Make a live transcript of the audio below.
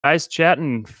Guys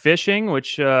chatting fishing,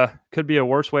 which could be a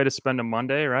worse way to spend a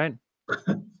Monday, right?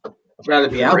 I'd rather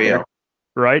be For out real. there.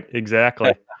 Right,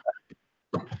 exactly.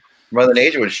 Mother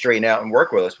Nature would straighten out and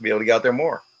work with us. We'd be able to get out there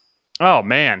more. Oh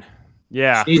man,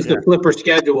 yeah. She needs to flip her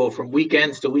schedule from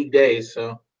weekends to weekdays,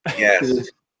 so Yes.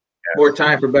 it's more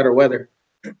time for better weather.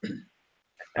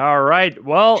 All right.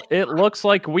 Well, it looks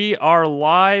like we are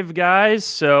live, guys.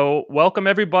 So welcome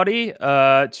everybody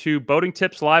to Boating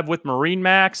Tips Live with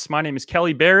MarineMax. My name is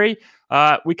Kelly Berry.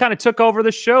 We kind of took over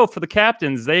the show for the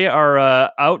captains. They are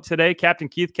out today. Captain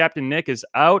Keith, Captain Nick is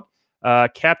out.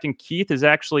 Captain Keith is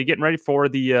actually getting ready for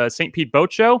the St. Pete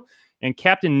Boat Show, and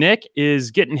Captain Nick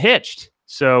is getting hitched.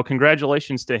 So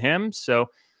congratulations to him. So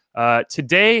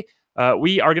today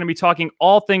we are going to be talking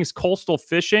all things coastal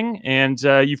fishing, and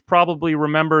you've probably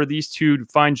remember these two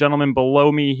fine gentlemen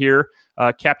below me here,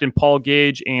 Captain Paul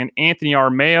Gage and Anthony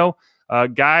Armao.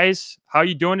 Guys, how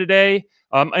you doing today?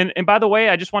 And by the way,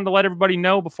 I just wanted to let everybody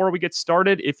know before we get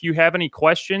started, if you have any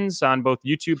questions on both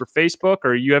YouTube or Facebook,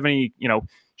 or you have any,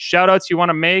 shout outs you want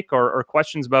to make, or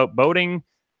questions about boating,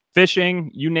 fishing,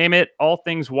 you name it, all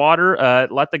things water,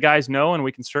 let the guys know, and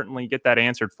we can certainly get that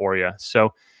answered for you.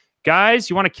 So guys,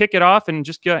 you want to kick it off and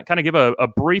just kind of give a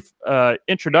brief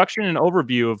introduction and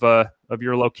overview of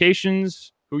your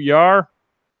locations, who you are,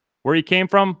 where you came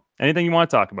from, anything you want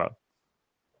to talk about.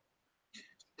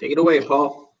 Take it away,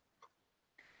 Paul.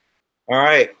 All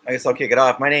right. I guess I'll kick it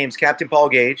off. My name's Captain Paul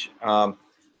Gage. I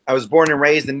was born and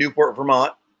raised in Newport,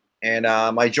 Vermont, and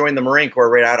I joined the Marine Corps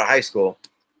right out of high school.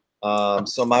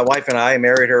 So my wife and I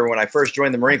married her when I first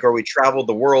joined the Marine Corps. We traveled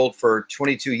the world for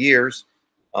 22 years.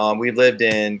 We lived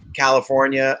in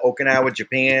California, Okinawa,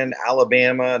 Japan,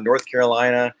 Alabama, North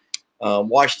Carolina,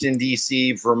 Washington,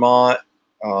 D.C., Vermont.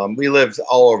 We lived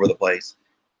all over the place.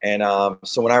 And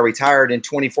so when I retired in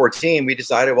 2014, we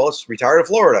decided, well, let's retire to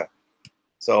Florida.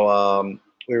 So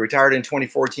we retired in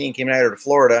 2014, came out here to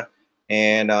Florida,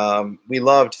 and we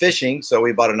loved fishing. So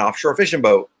we bought an offshore fishing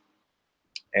boat.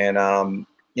 And,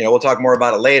 we'll talk more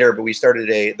about it later, but we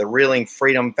started the Reeling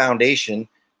Freedom Foundation,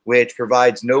 which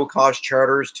provides no-cost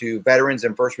charters to veterans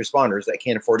and first responders that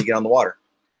can't afford to get on the water.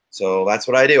 So that's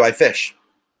what I do. I fish.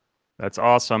 That's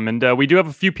awesome. And we do have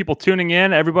a few people tuning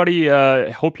in. Everybody,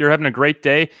 hope you're having a great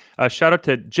day. Shout out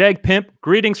to Jag Pimp.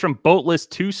 Greetings from Boatless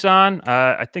Tucson.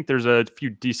 I think there's a few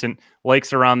decent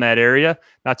lakes around that area,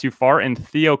 not too far. And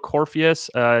Theo Corpheus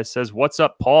says, "What's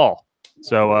up, Paul?"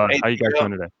 So Hey, how you guys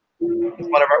doing today?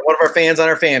 One of our fans on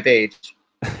our fan page.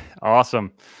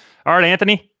 Awesome. All right,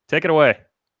 Anthony, take it away.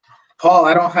 Paul,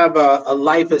 I don't have a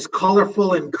life as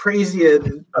colorful and crazy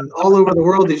and all over the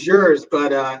world as yours,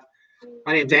 but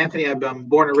my name's Anthony. I'm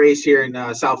born and raised here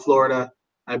in South Florida.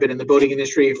 I've been in the boating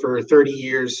industry for 30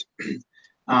 years.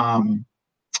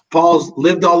 Paul's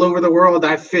lived all over the world.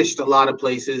 I've fished a lot of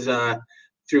places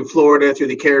through Florida, through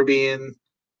the Caribbean,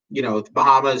 the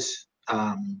Bahamas,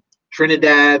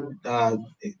 Trinidad,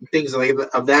 things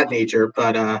of that nature.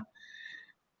 But,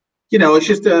 it's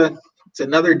just it's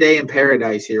another day in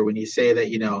paradise here when you say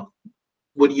that,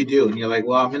 what do you do? And you're like,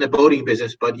 well, I'm in the boating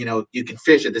business, but, you can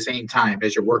fish at the same time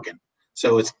as you're working.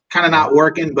 So it's kind of not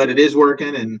working, but it is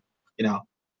working. And,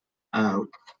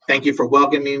 thank you for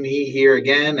welcoming me here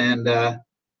again. And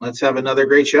let's have another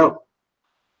great show.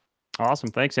 Awesome.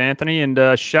 Thanks, Anthony.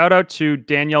 And shout out to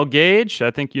Danielle Gage.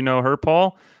 I think you know her,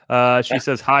 Paul. She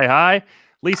says, hi.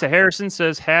 Lisa Harrison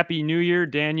says, Happy New Year,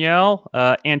 Danielle.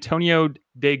 Antonio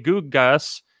De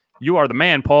Gugas, you are the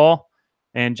man, Paul.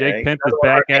 And Jake Pimp is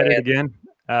back at it again.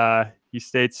 He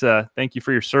states, thank you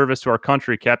for your service to our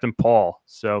country, Captain Paul.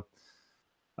 So,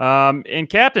 and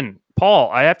Captain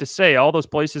Paul, I have to say, all those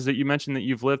places that you mentioned that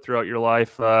you've lived throughout your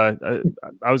life, I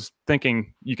was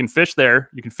thinking you can fish there,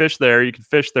 you can fish there, you can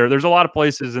fish there. There's a lot of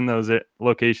places in those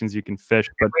locations you can fish.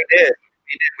 But we did.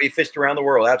 We fished around the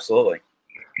world. Absolutely.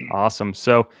 Awesome.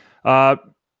 So,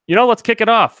 let's kick it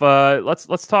off.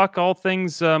 Let's talk all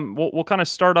things. We'll kind of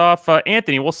start off.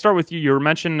 Anthony, we'll start with you. You were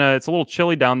mentioning it's a little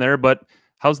chilly down there, but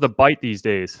how's the bite these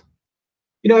days?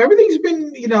 Everything's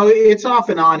been, it's off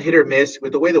and on, hit or miss.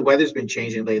 With the way the weather's been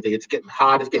changing lately, it's getting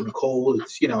hot, it's getting cold.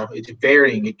 It's, it's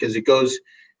varying because it goes,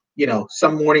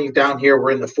 some mornings down here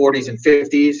we're in the 40s and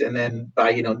 50s, and then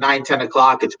by 9-10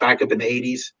 o'clock it's back up in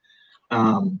the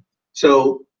 80s.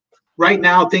 So right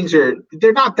now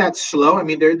they're not that slow. I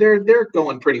mean, they're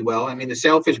going pretty well. I mean, the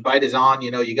sailfish bite is on.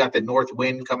 You got the north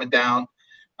wind coming down.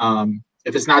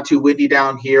 If it's not too windy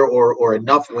down here or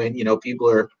enough wind, people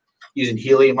are using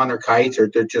helium on their kites, or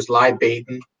they're just live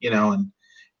baiting, and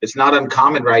it's not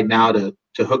uncommon right now to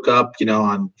hook up,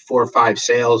 on 4 or 5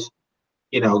 sails,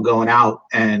 going out,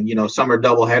 and, some are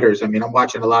double headers. I mean, I'm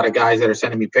watching a lot of guys that are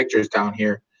sending me pictures down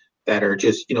here that are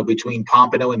just, you know, between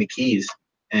Pompano and the Keys.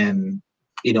 And,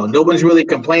 you know, no one's really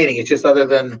complaining. It's just other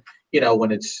than, you know,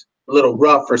 when it's a little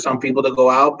rough for some people to go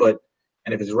out,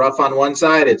 and if it's rough on one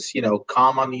side, it's, you know,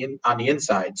 calm on the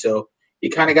inside. So you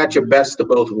kind of got your best of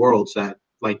both worlds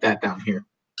like that down here.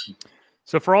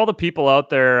 So for all the people out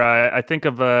there, I think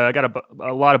of I got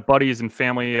a lot of buddies and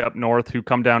family up north who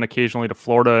come down occasionally to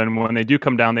Florida, and when they do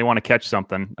come down, they want to catch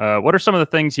something. What are some of the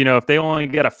things, you know, if they only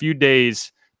get a few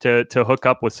days to hook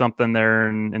up with something there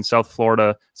in South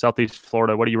Florida, Southeast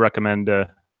Florida, what do you recommend?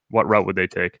 What route would they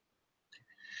take?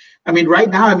 I mean, right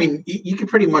now, I mean, you can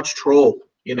pretty much troll,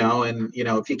 you know, and, you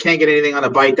know, if you can't get anything on a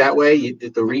bite that way,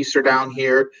 the reefs are down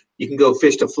here. You can go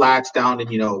fish the flats down in,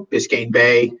 you know, Biscayne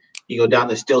Bay. You go down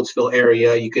the Stiltsville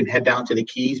area. You can head down to the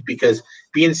Keys, because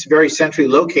being very centrally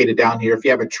located down here, if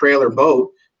you have a trailer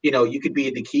boat, you know, you could be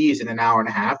in the Keys in an hour and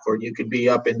a half, or you could be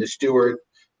up in the Stewart,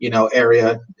 you know,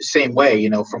 area, same way, you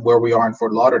know, from where we are in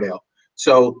Fort Lauderdale.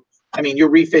 So, I mean, you're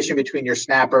reef fishing between your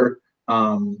snapper,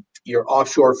 your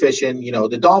offshore fishing. You know,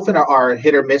 the dolphin are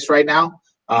hit or miss right now.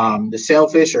 The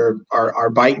sailfish are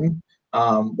biting.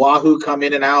 Wahoo come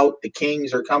in and out. The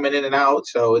kings are coming in and out.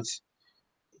 So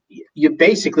you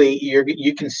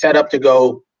can set up to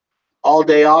go all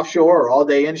day offshore or all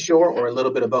day inshore, or a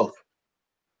little bit of both.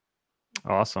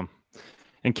 Awesome.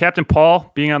 And Captain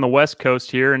Paul, being on the West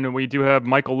Coast here, and we do have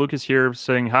Michael Lucas here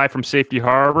saying hi from Safety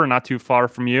Harbor, not too far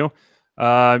from you.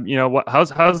 You know,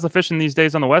 how's the fishing these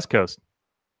days on the West Coast?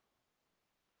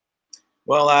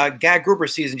 Well, gag grouper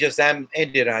season just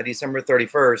ended on December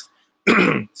 31st.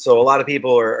 So a lot of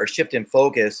people are shifting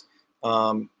focus.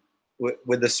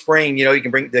 With the spring, you know, you can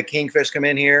bring the kingfish come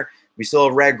in here. We still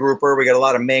have red grouper. We got a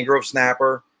lot of mangrove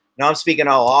snapper. Now I'm speaking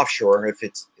all offshore. If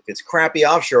it's crappy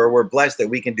offshore, we're blessed that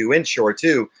we can do inshore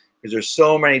too, because there's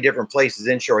so many different places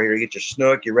inshore here. You get your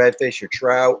snook, your redfish, your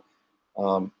trout,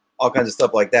 all kinds of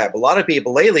stuff like that. But a lot of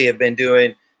people lately have been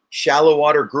doing shallow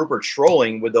water grouper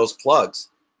trolling with those plugs.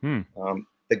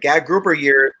 The gag grouper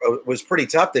year was pretty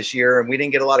tough this year, and we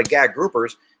didn't get a lot of gag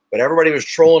groupers, but everybody was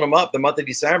trolling them up the month of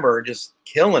December, just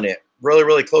killing it really,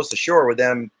 really close to shore with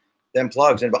them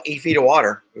plugs, and about 8 feet of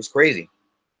water. It was crazy.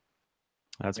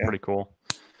 That's pretty cool.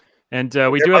 And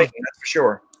we do have, that's for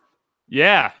sure.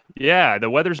 Yeah. The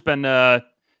weather's been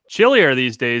chillier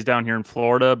these days down here in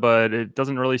Florida, but it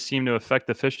doesn't really seem to affect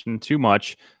the fishing too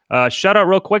much. Shout out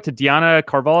real quick to Deanna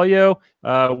Carvalho,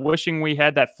 wishing we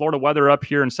had that Florida weather up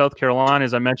here in South Carolina.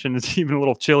 As I mentioned, it's even a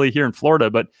little chilly here in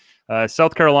Florida, but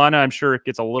South Carolina, I'm sure it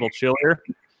gets a little chillier.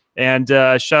 And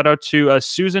shout out to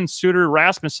Susan Suter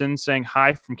Rasmussen saying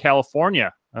hi from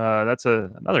California. That's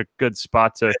another good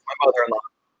spot to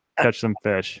catch some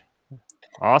fish.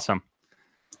 Awesome.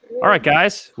 All right,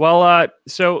 guys. Well,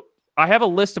 so I have a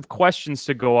list of questions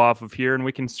to go off of here, and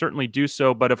we can certainly do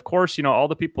so. But of course, you know, all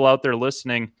the people out there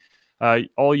listening,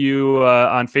 all you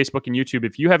on Facebook and YouTube,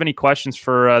 if you have any questions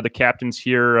for the captains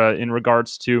here in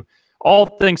regards to all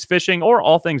things fishing or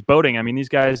all things boating, I mean, these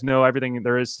guys know everything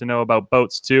there is to know about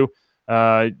boats too.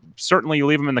 Certainly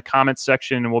leave them in the comments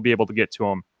section, and we'll be able to get to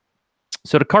them.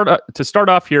 So to start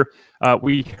off here,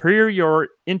 we hear you're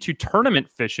into tournament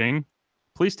fishing.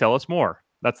 Please tell us more.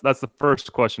 That's the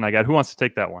first question I got. Who wants to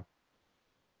take that one?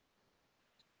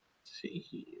 Let's see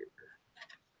here.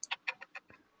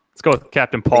 Let's go with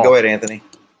Captain Paul. Go ahead, Anthony.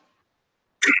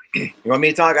 You want me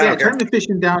to talk? Yeah, tournament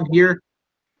fishing down here.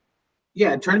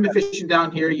 Yeah, tournament fishing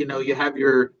down here. You know, you have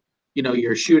your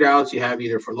shootouts. You have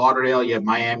either for Lauderdale, you have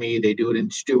Miami. They do it in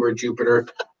Stewart, Jupiter.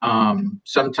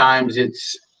 Sometimes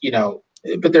it's, you know,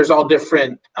 but there's all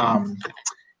different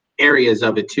areas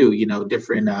of it too. You know,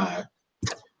 different. I'm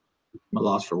at a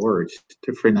loss for words.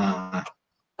 Different.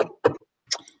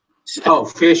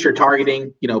 Fish you're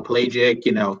targeting. You know, pelagic.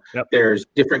 You know, There's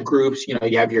different groups. You know,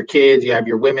 you have your kids. You have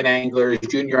your women anglers,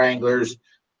 junior anglers,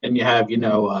 and you have, you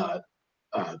know,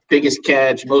 biggest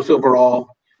catch, most overall.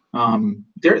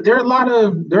 They're a lot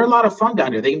of fun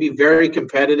down there. They can be very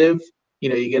competitive. You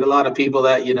know, you get a lot of people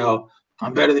that, you know,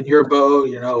 I'm better than your boat,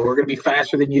 you know, we're gonna be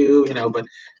faster than you, you know, but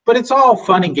it's all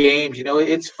fun and games, you know,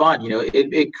 it's fun, you know,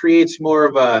 it creates more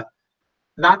of a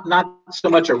not so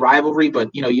much a rivalry, but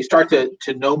you know, you start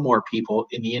to know more people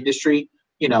in the industry.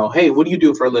 You know, hey, what do you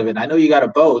do for a living? I know you got a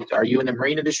boat. Are you in the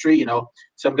marine industry? You know,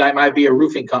 some guy might be a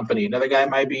roofing company, another guy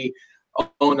might be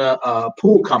own a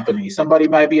pool company. Somebody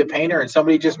might be a painter, and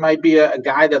somebody just might be a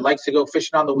guy that likes to go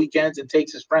fishing on the weekends and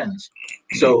takes his friends.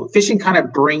 So fishing kind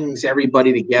of brings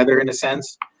everybody together in a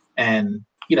sense, and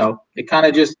you know, it kind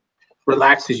of just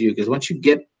relaxes you, because once you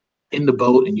get in the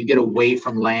boat and you get away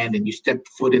from land and you step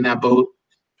foot in that boat,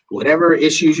 whatever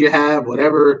issues you have,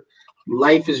 whatever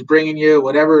life is bringing you,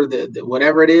 whatever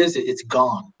whatever it is, it's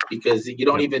gone, because you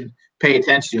don't even pay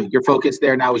attention to. Your focus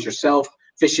there now is yourself,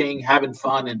 fishing, having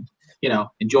fun, and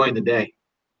enjoying the day.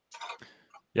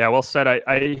 Yeah, well said.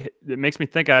 It makes me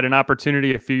think I had an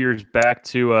opportunity a few years back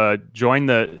to join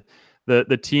the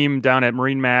team down at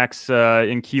Marine Max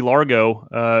in Key Largo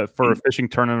for a fishing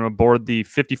tournament aboard the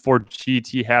 54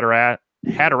 GT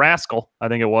Hatteraskal, I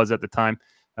think it was at the time.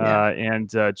 And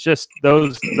just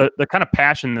the kind of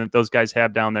passion that those guys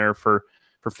have down there for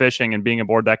fishing and being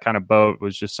aboard that kind of boat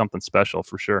was just something special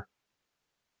for sure.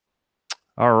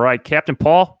 All right, Captain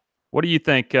Paul, what do you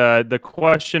think? The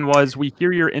question was, we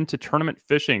hear you're into tournament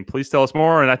fishing. Please tell us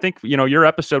more. And I think, your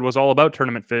episode was all about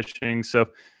tournament fishing. So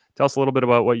tell us a little bit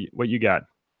about what you got.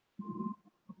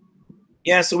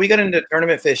 Yeah, so we got into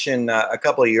tournament fishing a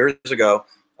couple of years ago.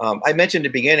 I mentioned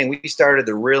at the beginning, we started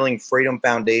the Reeling Freedom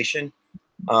Foundation.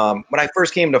 When I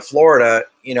first came to Florida,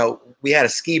 we had a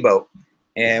ski boat.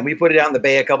 And we put it out in the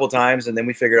bay a couple of times, and then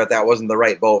we figured out that wasn't the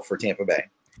right boat for Tampa Bay.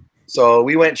 So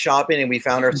we went shopping, and we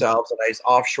found ourselves a nice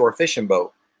offshore fishing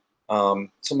boat.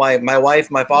 So my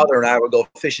wife, my father, and I would go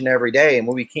fishing every day. And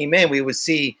when we came in, we would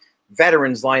see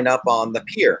veterans lined up on the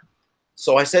pier.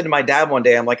 So I said to my dad one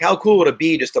day, I'm like, how cool would it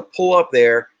be just to pull up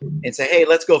there and say, hey,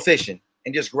 let's go fishing,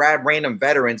 and just grab random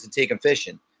veterans and take them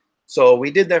fishing. So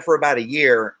we did that for about a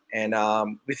year, and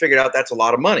we figured out that's a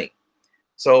lot of money.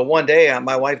 So one day,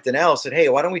 my wife, Danelle, said, hey,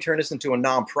 why don't we turn this into a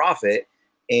nonprofit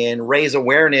and raise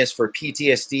awareness for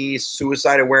PTSD,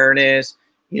 suicide awareness,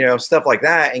 stuff like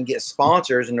that, and get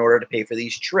sponsors in order to pay for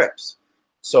these trips.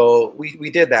 So we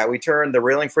did that. We turned the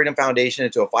Reeling Freedom Foundation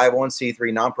into a 501c3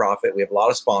 nonprofit. We have a lot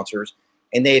of sponsors,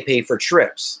 and they pay for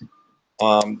trips.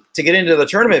 To get into the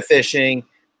tournament fishing,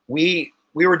 we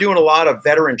were doing a lot of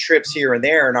veteran trips here and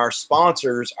there, and our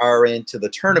sponsors are into the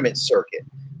tournament circuit.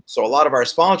 So a lot of our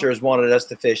sponsors wanted us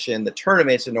to fish in the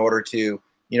tournaments in order to,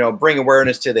 bring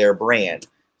awareness to their brand.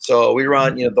 So we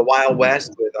run, the Wild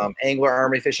West with Angler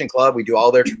Army Fishing Club. We do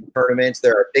all their tournaments.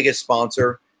 They're our biggest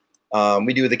sponsor.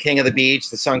 We do the King of the Beach,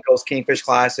 the Suncoast Kingfish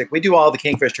Classic. We do all the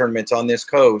Kingfish tournaments on this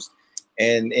coast.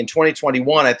 And in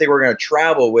 2021, I think we're going to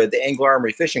travel with the Angler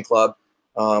Army Fishing Club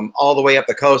all the way up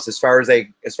the coast as far as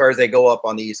they go up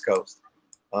on the East Coast.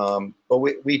 But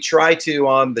we try to,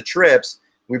 on the trips,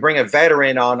 we bring a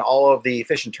veteran on all of the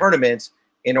fishing tournaments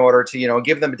in order to,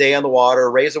 give them a day on the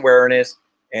water, raise awareness.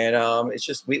 And it's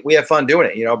just, we have fun doing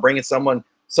it, bringing someone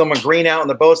green out on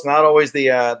the boat's not always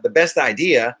the best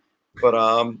idea, but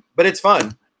it's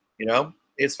fun,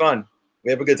 it's fun.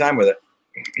 We have a good time with it.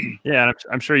 Yeah, and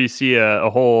I'm sure you see a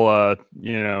whole,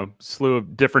 slew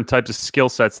of different types of skill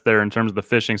sets there in terms of the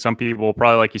fishing. Some people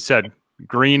probably, like you said,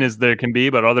 green as there can be,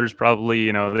 but others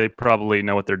probably, they probably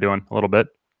know what they're doing a little bit.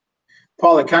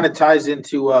 Paul, it kind of ties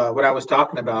into what I was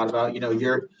talking about,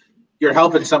 you're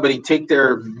helping somebody take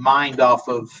their mind off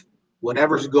of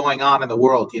whatever's going on in the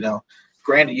world.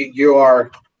 Granted, you're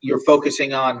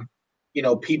focusing on,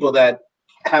 people that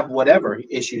have whatever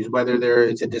issues, whether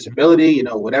it's a disability,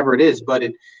 whatever it is, but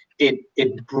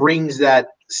it brings that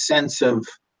sense of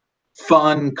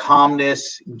fun,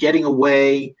 calmness, getting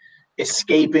away,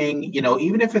 escaping,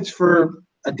 even if it's for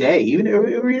a day, even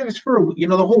if it's for,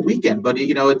 the whole weekend, but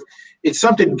it's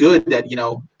something good that,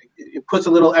 it puts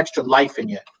a little extra life in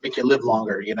you, make you live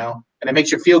longer, and it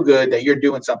makes you feel good that you're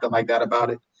doing something like that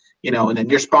about it, and then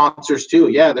your sponsors too.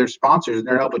 Yeah, they're sponsors and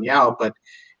they're helping you out, but at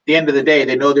the end of the day,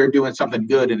 they know they're doing something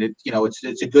good, and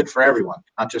it's a good for everyone,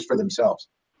 not just for themselves.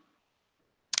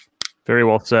 Very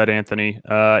well said, Anthony.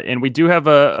 And we do have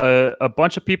a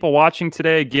bunch of people watching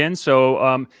today again.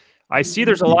 So I see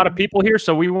there's a lot of people here,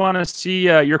 so we want to see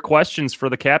your questions for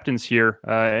the captains here.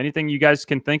 Anything you guys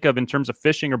can think of in terms of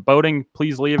fishing or boating,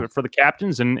 please leave it for the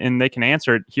captains, and they can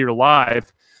answer it here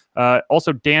live.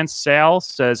 Also, Dan Sal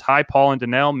says, hi, Paul and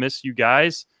Danelle, miss you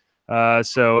guys.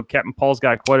 So Captain Paul's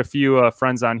got quite a few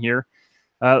friends on here.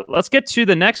 Let's get to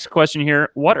the next question here.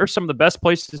 What are some of the best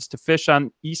places to fish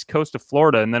on East Coast of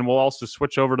Florida? And then we'll also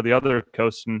switch over to the other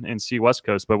coast and see West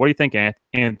Coast. But what do you think,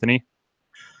 Anthony?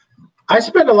 I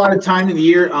spend a lot of time in the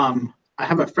year. I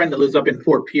have a friend that lives up in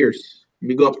Fort Pierce.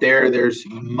 We go up there. There's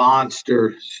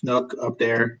monster snook up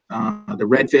there. The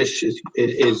redfish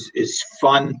is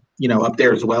fun, up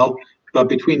there as well. But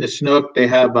between the snook, they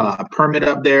have a permit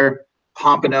up there,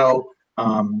 pompano.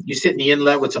 You sit in the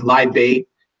inlet with some live bait.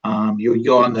 You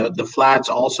go on the flats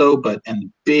also,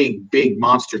 and big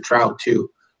monster trout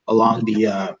too along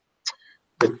the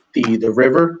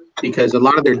river, because a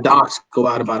lot of their docks go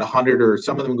out about 100, or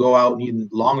some of them go out even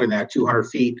longer than that, 200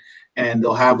 feet, and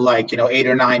they'll have 8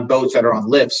 or 9 boats that are on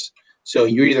lifts. So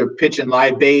you're either pitching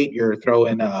live bait, you're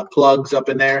throwing plugs up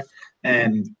in there,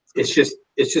 and it's just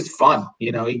fun.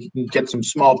 You can get some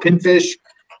small pinfish,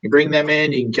 you bring them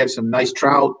in, you can catch some nice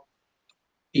trout.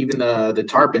 even the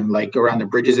tarpon, like around the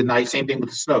bridges at night. Same thing with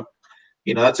the snook.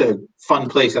 That's a fun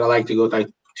place that I like to go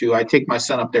to. I take my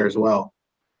son up there as well.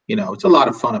 It's a lot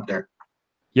of fun up there.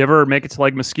 You ever make it to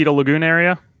like Mosquito Lagoon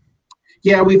area?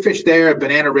 Yeah, we fish there at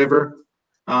Banana River.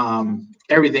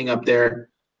 Everything up there.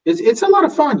 It's a lot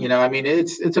of fun. I mean,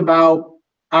 it's about,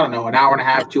 I don't know, an hour and a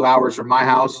half, 2 hours from my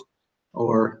house,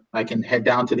 or I can head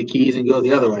down to the Keys and go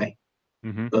the other way.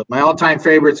 Mm-hmm. But my all-time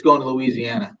favorite is going to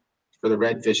Louisiana for the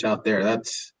redfish out there.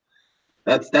 That's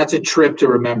a trip to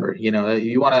remember.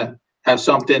 You want to have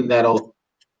something that'll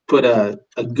put a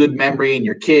good memory in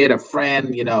your kid, a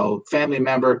friend, family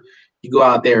member. You go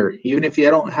out there, even if you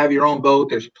don't have your own boat.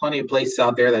 There's plenty of places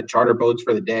out there that charter boats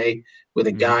for the day with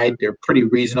a guide. They're pretty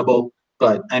reasonable.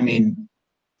 But I mean,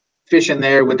 fishing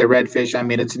there with the redfish, I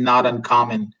mean, it's not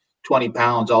uncommon. 20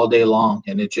 pounds all day long,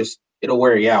 and it'll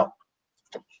wear you out.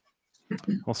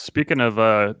 Well, speaking of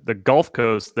the Gulf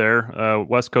Coast there,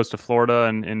 west coast of Florida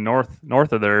and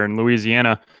north of there in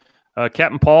Louisiana,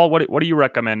 Captain Paul, what do you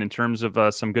recommend in terms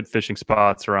of some good fishing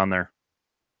spots around there?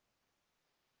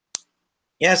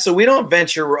 Yeah, so we don't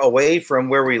venture away from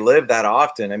where we live that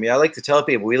often. I mean, I like to tell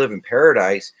people we live in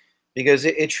paradise because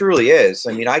it truly is.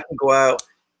 I mean, I can go out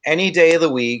any day of the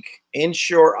week,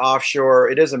 inshore, offshore,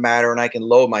 it doesn't matter, and I can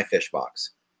load my fish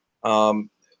box.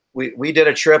 We did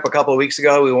a trip a couple of weeks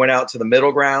ago. We went out to the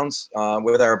Middle Grounds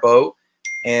with our boat,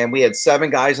 and we had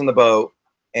 7 guys on the boat,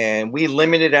 and we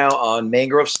limited out on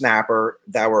mangrove snapper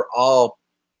that were all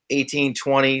 18,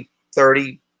 20,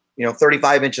 30,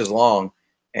 35 inches long.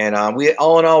 And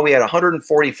all in all, we had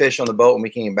 140 fish on the boat when we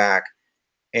came back.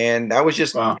 And that was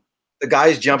just the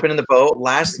guys jumping in the boat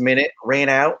last minute, ran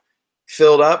out,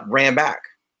 filled up, ran back.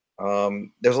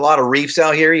 There's a lot of reefs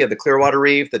out here. You have the Clearwater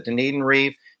Reef, the Dunedin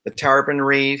Reef, the Tarpon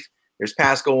Reef. There's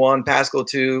Pascal 1, Pascal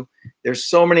 2. There's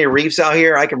so many reefs out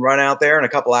here. I can run out there in a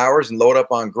couple hours and load up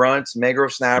on grunts,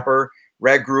 mangrove snapper,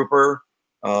 red grouper.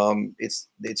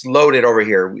 It's loaded over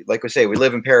here. Like we say, we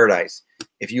live in paradise.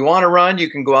 If you want to run, you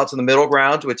can go out to the Middle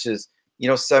Grounds, which is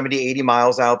 70, 80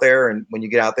 miles out there. And when you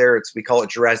get out there, we call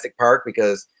it Jurassic Park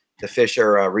because the fish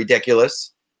are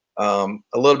ridiculous. A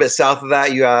little bit south of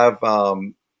that, you have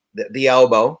the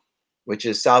Elbow, which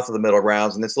is south of the Middle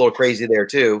Grounds, and it's a little crazy there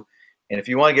too. And if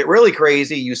you want to get really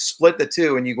crazy, you split the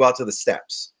two and you go out to the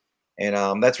Steps,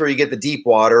 and that's where you get the deep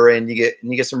water and you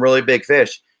get some really big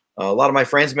fish. A lot of my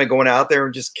friends have been going out there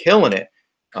and just killing it.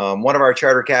 One of our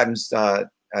charter captains,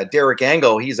 Derek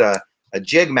Engel, he's a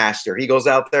jig master. He goes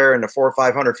out there in the 400 or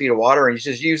 500 feet of water and he's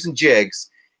just using jigs.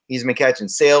 He's been catching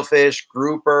sailfish,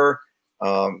 grouper,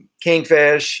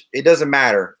 kingfish. It doesn't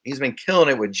matter. He's been killing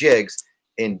it with jigs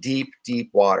in deep, deep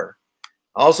water.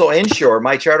 Also inshore,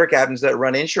 my charter captains that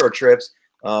run inshore trips,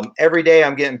 every day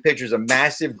I'm getting pictures of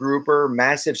massive grouper,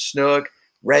 massive snook,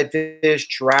 redfish,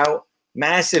 trout,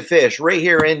 massive fish right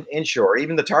here inshore.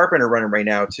 Even the tarpon are running right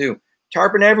now too.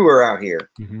 Tarpon everywhere out here.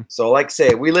 Mm-hmm. So like I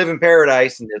say, we live in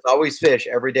paradise and there's always fish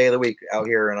every day of the week out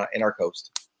here in our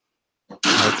coast.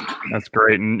 That's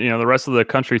great. And, the rest of the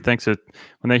country thinks that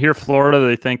when they hear Florida,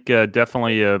 they think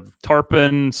definitely of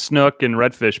tarpon, snook, and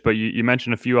redfish. But you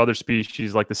mentioned a few other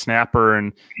species like the snapper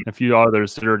and a few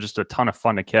others that are just a ton of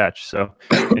fun to catch. So,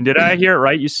 and did I hear it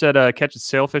right? You said catching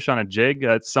sailfish on a jig.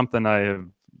 That's something I have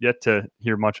yet to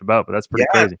hear much about, but that's pretty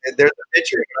crazy. There's a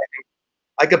picture.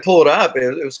 I could pull it up.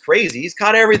 It was crazy. He's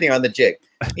caught everything on the jig.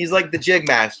 He's like the jig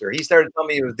master. He started telling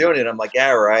me he was doing it. I'm like,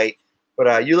 yeah, right.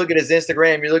 But you look at his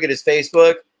Instagram, you look at his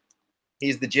Facebook,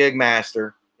 he's the jig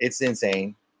master. It's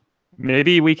insane.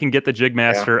 Maybe we can get the jig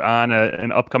master on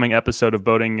an upcoming episode of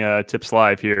Boating Tips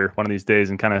Live here one of these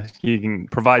days, and kind of he can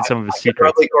provide some of his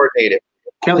secrets. Probably coordinate it.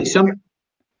 Kelly,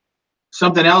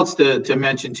 something else to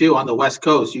mention too on the West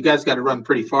Coast. You guys got to run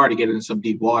pretty far to get into some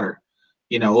deep water.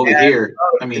 Over here,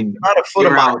 I mean, not a foot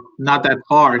out, not that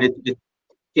far, and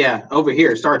over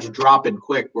here it starts dropping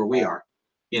quick where we are.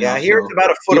 Here it's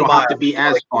about a foot a mile. You don't have to be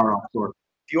as far offshore.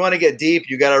 If you want to get deep,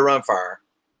 you got to run far.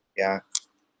 Yeah.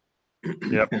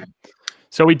 Yep.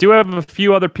 So we do have a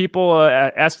few other people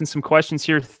asking some questions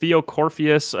here. Theo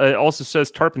Corpheus also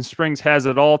says Tarpon Springs has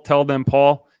it all. Tell them,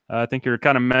 Paul. I think you're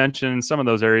kind of mentioning some of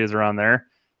those areas around there.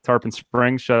 Tarpon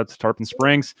Springs. Shout out to Tarpon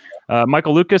Springs.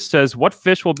 Michael Lucas says, what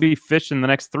fish will be fished in the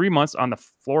next 3 months on the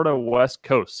Florida West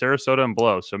Coast, Sarasota and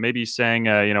below? So maybe he's saying,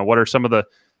 what are some of the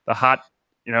hot,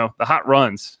 the hot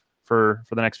runs for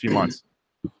the next few months?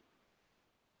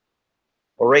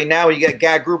 Well, right now you get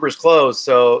gag groupers closed,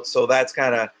 so that's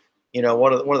kind of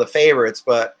one of the favorites.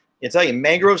 But I tell you,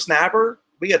 mangrove snapper,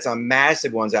 we get some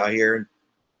massive ones out here. And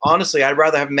honestly, I'd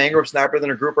rather have mangrove snapper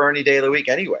than a grouper any day of the week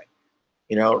anyway.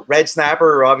 Red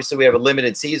snapper, obviously we have a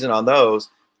limited season on those.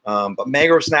 But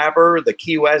mangrove snapper, the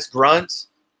Key West grunts,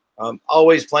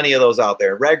 Always plenty of those out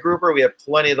there. Red grouper, we have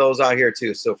plenty of those out here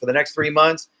too. So for the next 3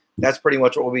 months, that's pretty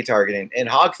much what we'll be targeting. And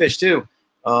hogfish too.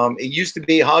 It used to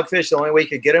be hogfish, the only way you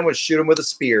could get them was shoot them with a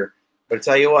spear. But I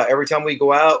tell you what, every time we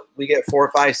go out, we get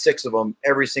 4, 5, 6 of them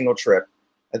every single trip.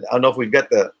 I don't know if we've got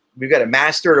it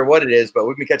mastered or what it is, but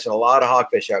we've been catching a lot of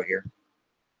hogfish out here.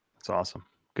 That's awesome.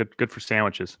 Good for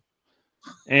sandwiches.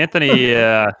 Anthony,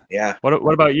 yeah.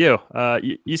 What about you?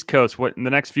 East Coast. What in the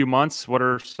next few months? What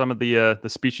are some of the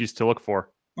species to look for?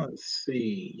 Let's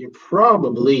see. You're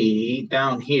probably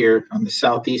down here on the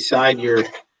southeast side. You're,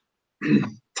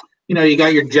 you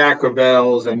got your Jack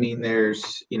Revels. I mean,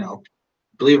 there's,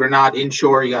 believe it or not,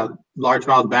 inshore, you got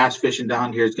largemouth bass fishing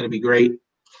down here. It's going to be great.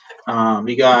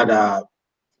 You got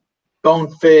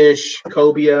bonefish,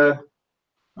 cobia,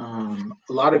 a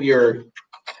lot of your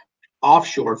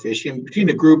offshore fishing between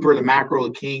the grouper, the mackerel,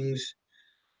 the kings.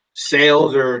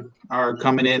 Sails are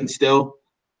coming in still.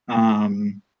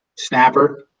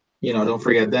 Snapper, don't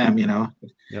forget them. Yep.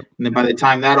 And then by the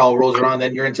time that all rolls around,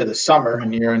 then you're into the summer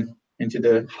and you're into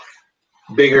the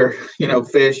bigger,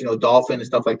 fish, dolphin and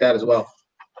stuff like that as well.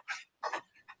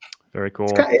 Very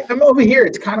cool. I'm over here.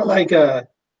 It's kind of like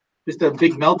just a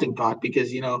big melting pot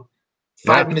because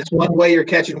 5 minutes one way you're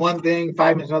catching one thing,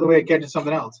 5 minutes another way you're catching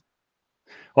something else.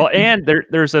 Well, and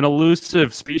there's an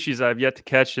elusive species I've yet to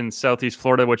catch in Southeast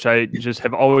Florida, which I just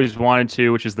have always wanted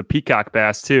to, which is the peacock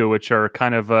bass too, which are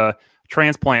kind of a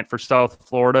transplant for South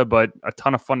Florida, but a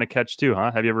ton of fun to catch too,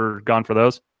 huh? Have you ever gone for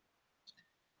those?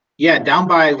 Yeah, down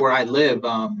by where I live,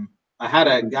 I had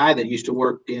a guy that used to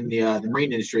work in the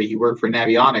marine industry. He worked for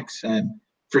Navionics, and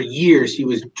for years he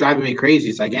was driving me crazy.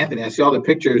 It's like, Anthony, I see all the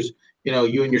pictures,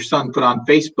 you and your son put on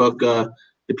Facebook,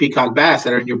 the peacock bass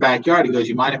that are in your backyard. He goes,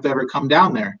 you mind if I ever come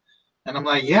down there? And I'm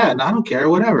like, yeah, no, I don't care,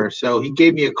 whatever. So he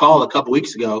gave me a call a couple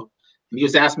weeks ago, and he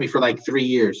was asking me for like 3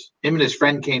 years. Him and his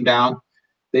friend came down.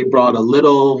 They brought a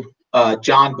little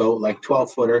John boat, like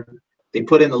 12-footer. They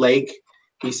put in the lake.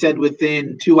 He said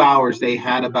within 2 hours, they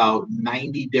had about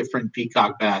 90 different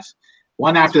peacock bass,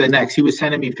 one after the next. He was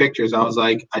sending me pictures. I was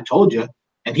like, I told you.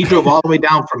 And he drove all the way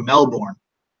down from Melbourne,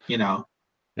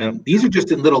 And these are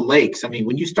just in little lakes. I mean,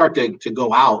 when you start to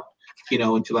go out,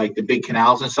 into like the big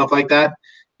canals and stuff like that,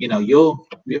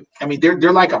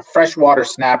 they're like a freshwater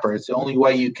snapper. It's the only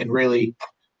way you can really,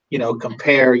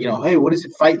 compare, hey, what does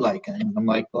it fight like? And I'm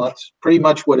like, well, that's pretty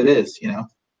much what it is.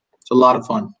 It's a lot of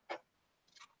fun.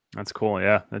 That's cool.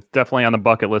 Yeah, that's definitely on the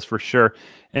bucket list for sure.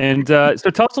 And so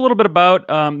tell us a little bit about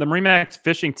the MarineMax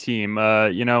fishing team.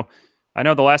 I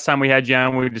know the last time we had you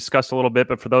on, we discussed a little bit,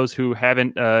 but for those who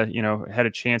haven't, had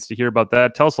a chance to hear about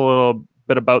that, tell us a little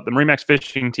bit about the MarineMax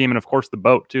fishing team and, of course, the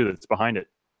boat too that's behind it.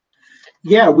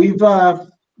 Yeah, we've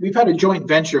had a joint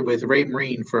venture with Ray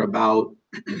Marine for about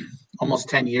almost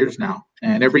 10 years now,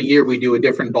 and every year we do a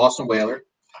different Boston whaler,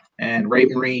 and Ray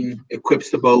Marine equips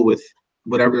the boat with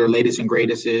whatever their latest and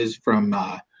greatest is, from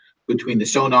between the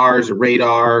sonars, the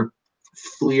radar,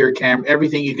 FLIR camera,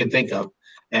 everything you can think of,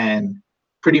 and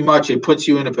pretty much it puts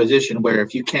you in a position where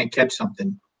if you can't catch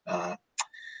something,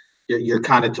 you're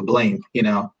kind of to blame.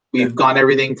 We've gone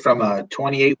everything from a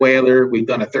 28 whaler, we've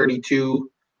done a 32,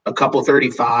 a couple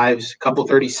 35s, a couple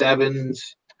 37s,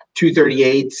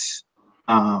 238s,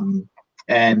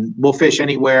 and we'll fish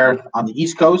anywhere on the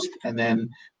East Coast. And then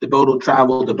the boat will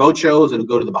travel to boat shows. It'll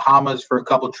go to the Bahamas for a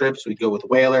couple trips. We go with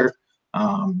whaler.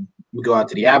 We go out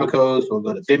to the Abacos. We'll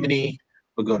go to Bimini.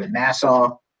 We'll go to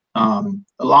Nassau.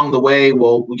 Along the way,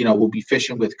 we'll be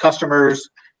fishing with customers,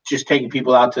 just taking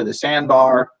people out to the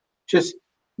sandbar, just,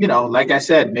 like I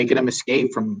said, making them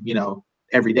escape from,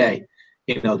 every day.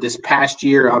 This past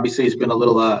year, obviously, it's been a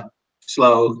little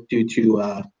slow due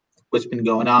to what's been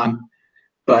going on.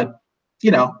 But,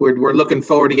 we're looking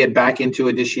forward to get back into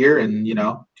it this year and,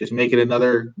 just make it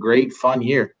another great, fun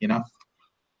year,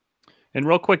 And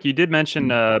real quick, you did mention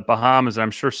Bahamas.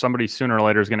 I'm sure somebody sooner or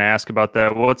later is going to ask about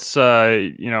that. What's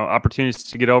opportunities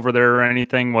to get over there or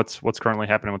anything? What's currently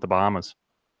happening with the Bahamas?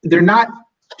 They're not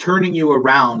turning you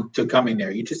around to coming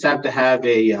there. You just have to have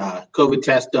a COVID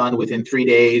test done within 3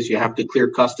 days. You have to clear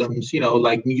customs,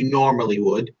 like you normally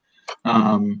would.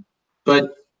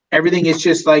 But everything is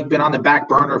just like been on the back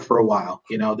burner for a while.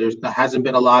 There hasn't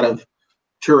been a lot of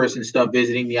tourists and stuff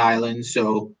visiting the island.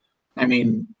 So,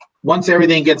 once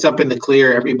everything gets up in the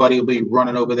clear, everybody will be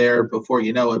running over there before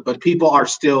you know it. But people are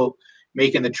still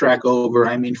making the trek over.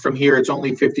 From here, it's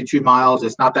only 52 miles.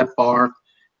 It's not that far.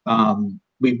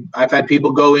 I've had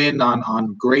people go in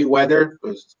on great weather,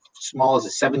 as small as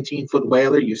a 17-foot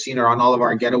whaler. You've seen her on all of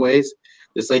our getaways.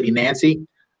 This lady, Nancy,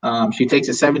 she takes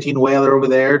a 17 whaler over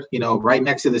there, right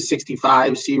next to the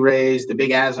 65 Sea Rays, the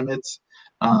big azimuths.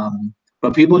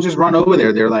 But people just run over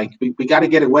there. They're like, we got to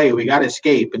get away. We got to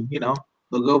escape. And, they'll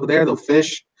go over there. They'll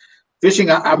fish. Fishing,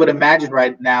 I would imagine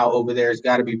right now over there has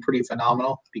got to be pretty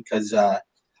phenomenal because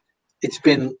it's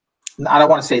been, I don't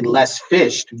want to say less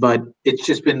fished, but it's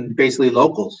just been basically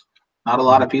locals. Not a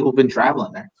lot of people have been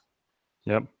traveling there.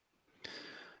 Yep.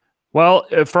 Well,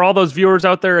 for all those viewers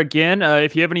out there, again,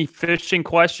 if you have any fishing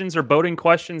questions or boating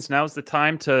questions, now's the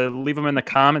time to leave them in the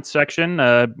comments section.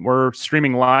 We're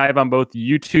streaming live on both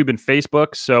YouTube and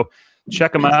Facebook, so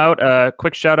check them out.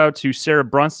 Quick shout out to Sarah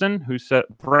Brunston, who said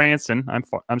Branson.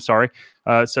 I'm sorry.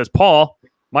 Says Paul.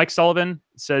 Mike Sullivan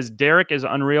says Derek is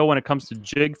unreal when it comes to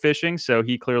jig fishing, so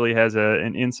he clearly has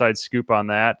an inside scoop on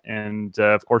that. And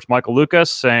of course, Michael Lucas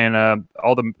saying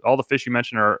all the fish you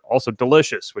mentioned are also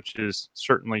delicious, which is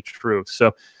certainly true.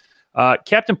 So,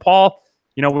 Captain Paul,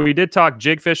 we did talk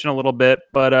jig fishing a little bit,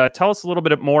 but tell us a little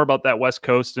bit more about that West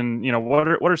Coast, and what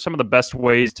are some of the best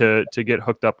ways to get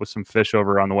hooked up with some fish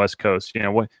over on the West Coast?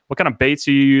 What kind of baits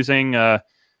are you using?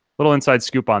 Little inside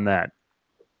scoop on that.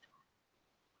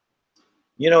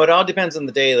 It all depends on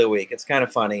the day of the week. It's kind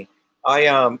of funny.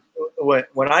 When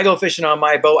I go fishing on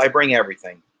my boat, I bring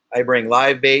everything. I bring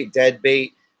live bait, dead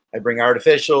bait. I bring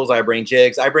artificials. I bring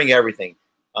jigs. I bring everything.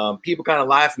 People kind of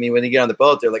laugh at me when they get on the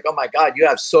boat. They're like, "Oh my God, you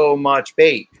have so much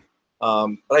bait."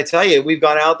 But I tell you, we've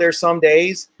gone out there some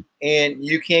days and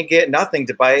you can't get nothing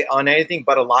to bite on anything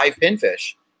but a live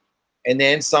pinfish. And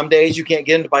then some days you can't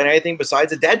get them to bite anything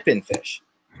besides a dead pinfish.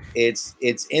 It's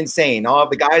insane. All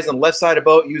the guys on the left side of the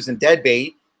boat using dead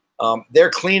bait, they're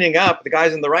cleaning up. The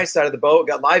guys on the right side of the boat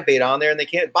got live bait on there and they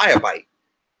can't buy a bite.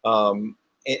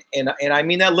 And I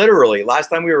mean that literally. Last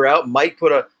time we were out, Mike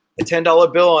put a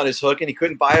 $10 bill on his hook and he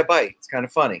couldn't buy a bite. It's kind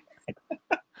of funny.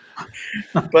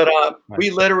 But we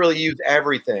literally use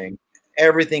everything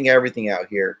out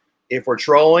here. If we're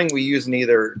trolling, we use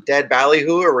either dead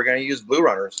ballyhoo or we're going to use blue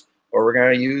runners or we're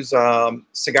going to use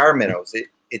cigar minnows.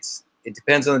 It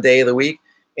depends on the day of the week.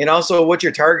 And also what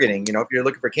you're targeting. If you're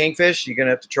looking for kingfish, you're going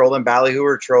to have to troll them ballyhoo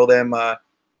or troll them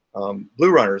blue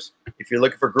runners. If you're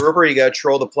looking for grouper, you got to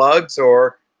troll the plugs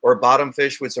or bottom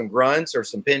fish with some grunts or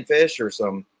some pinfish or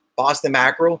some Boston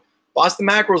mackerel. Boston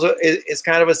mackerel is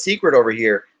kind of a secret over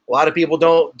here. A lot of people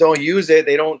don't use it.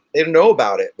 They don't know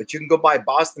about it. But you can go buy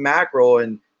Boston mackerel,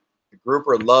 and the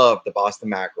grouper love the Boston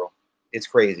mackerel. It's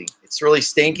crazy. It's really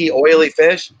stinky, oily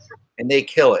fish, and they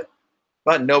kill it.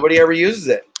 But nobody ever uses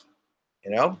it.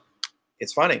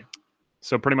 It's funny.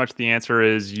 So pretty much the answer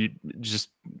is you just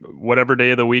whatever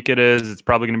day of the week it is, it's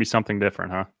probably going to be something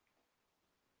different, huh?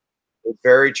 It's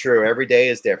very true. Every day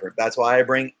is different. That's why I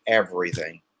bring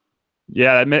everything.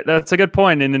 Yeah, that's a good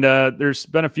point. And there's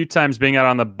been a few times being out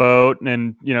on the boat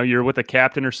and, you're with a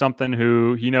captain or something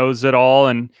who he knows it all.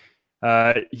 And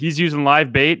he's using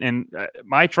live bait. And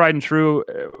my tried and true,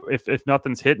 if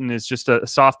nothing's hitting, is just a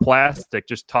soft plastic.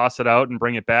 Just toss it out and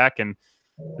bring it back. And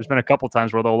there's been a couple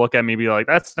times where they'll look at me and be like,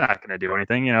 that's not going to do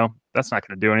anything. That's not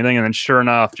going to do anything. And then sure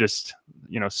enough, just,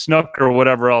 snook or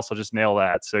whatever else will just nail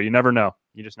that. So you never know.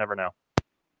 You just never know.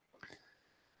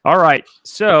 All right.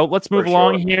 So let's move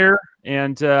along here.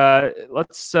 And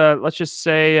let's just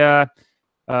say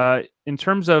in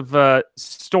terms of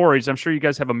stories, I'm sure you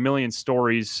guys have a million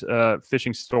stories,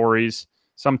 fishing stories,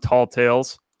 some tall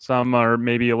tales, some are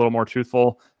maybe a little more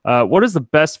truthful. What is the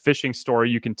best fishing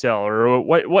story you can tell, or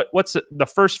what's the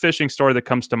first fishing story that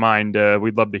comes to mind?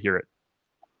 We'd love to hear it.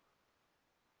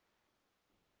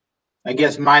 I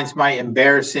guess mine's my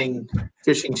embarrassing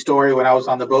fishing story when I was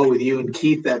on the boat with you and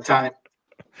Keith that time.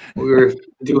 We were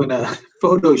doing a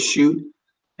photo shoot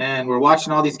and we're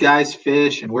watching all these guys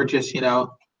fish and we're just,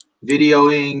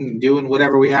 videoing, doing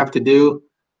whatever we have to do.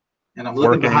 And I'm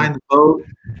looking behind the boat.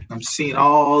 I'm seeing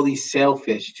all these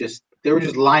sailfish they were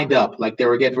just lined up like they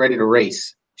were getting ready to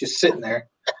race, just sitting there.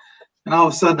 And all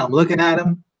of a sudden I'm looking at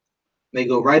them. They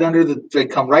go right they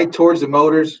come right towards the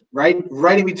motors, right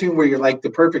in between where you're like the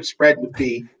perfect spread would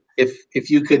be if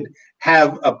you could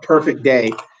have a perfect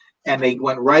day. And they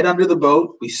went right under the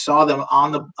boat. We saw them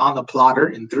on the plotter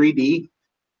in 3D.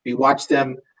 We watched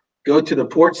them go to the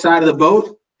port side of the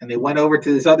boat, and they went over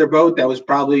to this other boat that was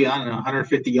probably,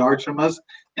 150 yards from us.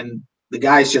 And the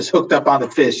guys just hooked up on the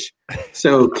fish.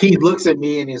 So Keith looks at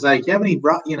me and he's like, "You have any,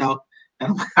 and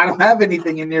I'm like, I don't have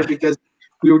anything in there because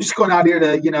we were just going out here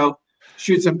to,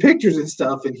 shoot some pictures and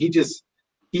stuff." And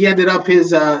he ended up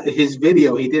his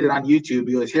video. He did it on YouTube.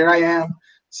 He goes, "Here I am,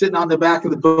 sitting on the back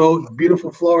of the boat,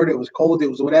 beautiful Florida. It was cold. It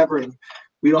was whatever. And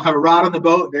we don't have a rod on the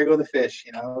boat. There go the fish."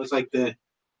 It was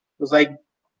like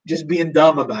just being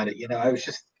dumb about it. I was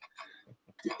just,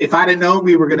 if I didn't know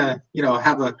we were going to,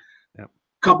 have a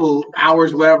couple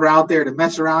hours, whatever out there to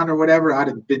mess around or whatever, I'd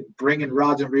have been bringing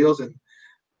rods and reels. And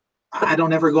I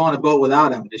don't ever go on a boat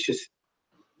without him. It's just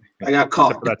I got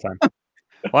caught for that time.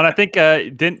 Well, and I think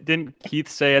didn't Keith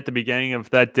say at the beginning of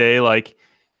that day, like,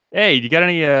 hey, you got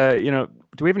any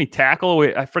do we have any tackle?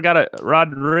 I forgot a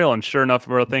rod and reel, and sure enough,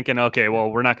 we're thinking, okay, well,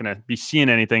 we're not going to be seeing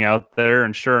anything out there,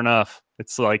 and sure enough,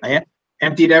 it's like I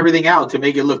emptied everything out to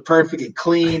make it look perfect and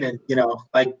clean and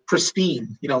like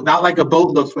pristine. Not like a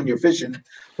boat looks when you're fishing,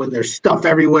 when there's stuff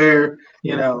everywhere.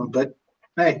 But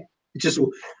hey, it's just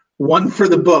one for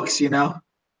the books.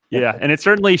 Yeah, and it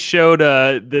certainly showed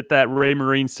that Ray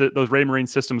Marine those Ray Marine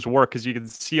systems work, because you can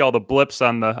see all the blips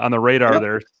on the radar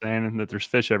there saying that there's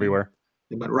fish everywhere.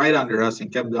 They went right under us and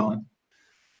kept going.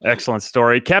 Excellent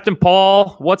story. Captain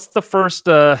Paul, what's the first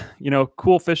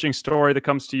cool fishing story that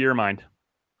comes to your mind?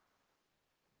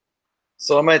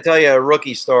 So I'm going to tell you a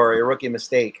rookie story, a rookie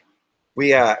mistake. We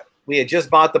had just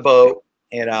bought the boat,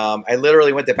 and I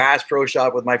literally went to Bass Pro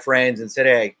Shop with my friends and said,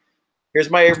 hey, here's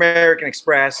my American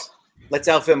Express. Let's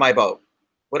outfit my boat,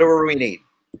 whatever we need.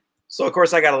 So, of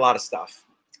course, I got a lot of stuff.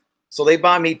 So they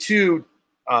bought me 2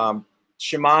 Shimano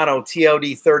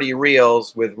TLD 30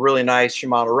 reels with really nice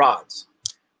Shimano rods.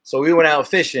 So we went out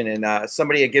fishing, and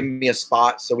somebody had given me a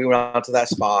spot. So we went out to that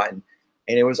spot, and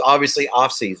it was obviously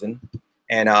off season.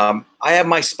 And I have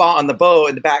my spot on the boat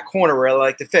in the back corner where I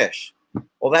like to fish.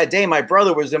 Well, that day my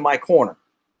brother was in my corner.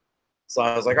 So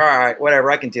I was like, all right,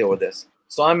 whatever, I can deal with this.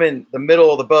 So I'm in the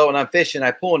middle of the boat and I'm fishing.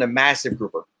 I pull in a massive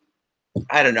grouper.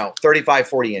 I don't know, 35,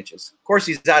 40 inches. Of course,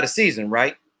 he's out of season,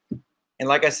 right? And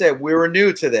like I said, we were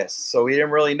new to this, so we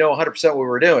didn't really know 100% what we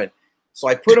were doing. So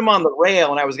I put him on the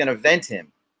rail and I was going to vent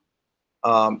him.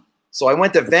 So I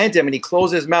went to vent him and he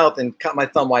closed his mouth and cut my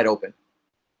thumb wide open.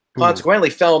 Consequently,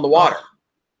 fell in the water.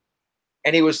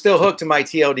 And he was still hooked to my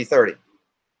TLD 30.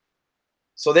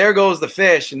 So there goes the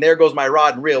fish, and there goes my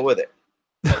rod and reel with it.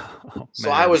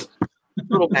 So I was a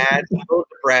little mad, a little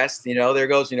depressed. There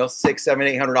goes, $600,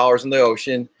 $700, $800 in the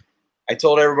ocean. I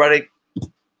told everybody,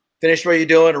 finish what you're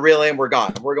doing, reel in, we're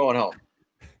gone. We're going home.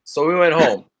 So we went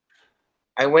home.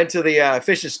 I went to the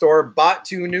fishing store, bought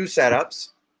 2 new setups,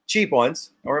 cheap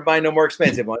ones. I wasn't buying no more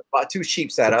expensive ones. Bought 2 cheap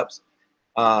setups.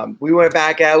 We went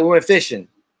back out. We went fishing.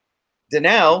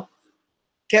 Danelle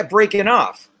kept breaking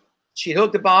off. She'd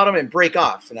hook the bottom and break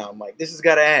off. And I'm like, this has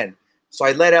got to end. So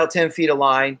I let out 10 feet of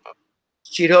line.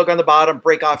 She'd hook on the bottom,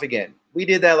 break off again. We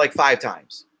did that like 5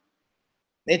 times.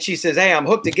 Then she says, hey, I'm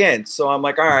hooked again. So I'm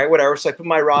like, all right, whatever. So I put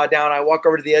my rod down. I walk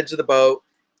over to the edge of the boat.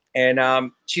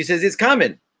 And she says, it's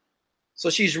coming. So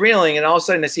she's reeling. And all of a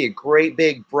sudden, I see a great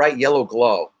big bright yellow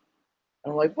glow.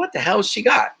 I'm like, what the hell has she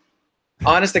got?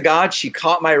 Honest to God, she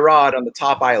caught my rod on the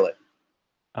top eyelet.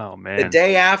 Oh, man. The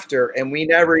day after, and we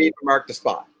never even marked the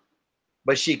spot.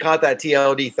 But she caught that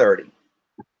TLD 30.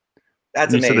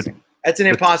 That's amazing. That's an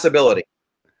impossibility.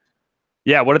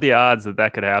 Yeah, what are the odds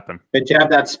that could happen? But you have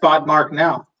that spot mark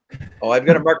now. Oh, I've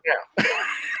got a mark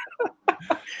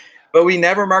now. But we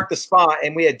never marked the spot,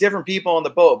 and we had different people on the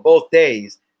boat both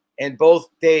days. And both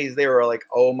days they were like,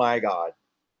 oh, my God.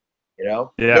 Yeah.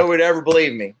 Nobody would ever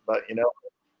believe me. But,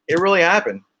 it really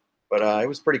happened. But it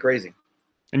was pretty crazy.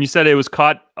 And you said it was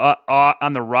caught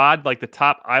on the rod, like the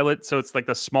top eyelet, so it's like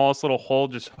the smallest little hole,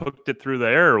 just hooked it through the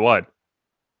air, or what?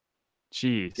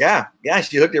 Jeez. Yeah,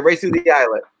 she hooked it right through the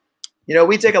eyelet.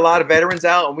 We take a lot of veterans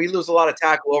out, and we lose a lot of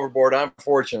tackle overboard,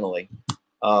 unfortunately.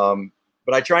 But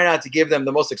I try not to give them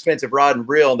the most expensive rod and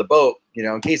reel on the boat,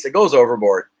 in case it goes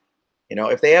overboard.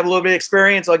 If they have a little bit of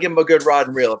experience, I'll give them a good rod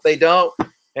and reel. If they don't,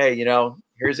 hey,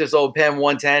 here's this old Penn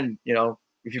 110.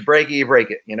 If you break it, you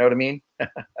break it. You know what I mean?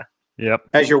 Yep.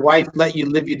 Has your wife let you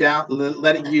live it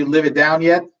down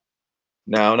yet?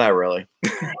 No, not really.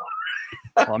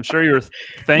 Well, I'm sure you're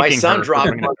thanking my son her dropped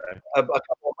one a couple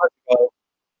of months ago.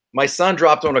 My son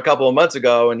dropped one a couple of months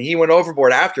ago, and he went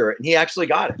overboard after it, and he actually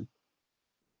got it.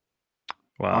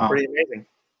 Wow. Pretty amazing.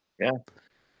 Yeah.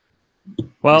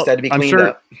 Well, just had to be cleaned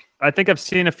up. I think I've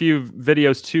seen a few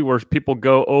videos too where people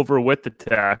go over with the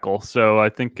tackle. So I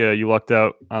think you lucked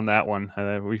out on that one.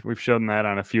 We've shown that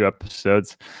on a few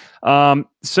episodes.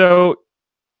 So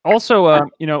also,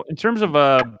 in terms of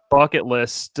a bucket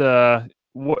list,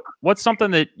 what's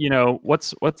something that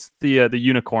what's the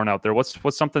unicorn out there?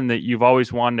 What's something that you've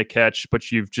always wanted to catch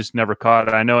but you've just never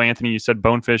caught? I know, Anthony, you said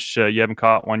bonefish. You haven't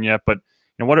caught one yet, but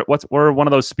what are one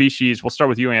of those species? We'll start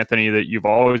with you, Anthony, that you've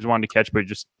always wanted to catch but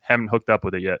just haven't hooked up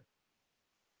with it yet.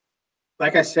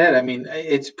 Like I said,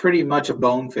 it's pretty much a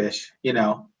bonefish.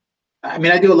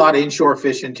 I do a lot of inshore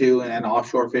fishing too and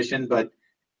offshore fishing, but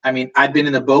I've been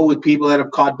in the boat with people that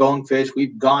have caught bonefish.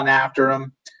 We've gone after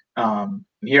them.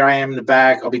 Here I am in the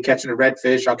back. I'll be catching a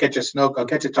redfish. I'll catch a snook. I'll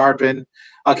catch a tarpon.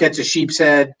 I'll catch a sheep's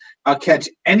head. I'll catch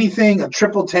anything, a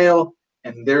triple tail.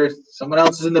 and there's someone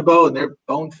else is in the boat and they're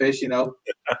bonefish, and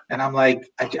I'm like,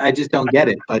 I just don't get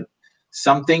it. But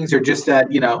some things are just that,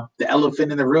 the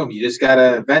elephant in the room. You just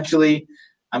gotta eventually.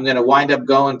 I'm gonna wind up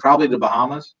going probably to the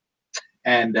Bahamas,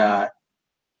 and I'm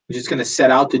just gonna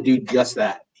set out to do just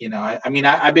that. I've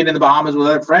been in the Bahamas with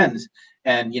other friends,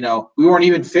 and we weren't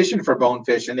even fishing for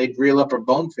bonefish, and they'd reel up a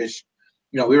bonefish.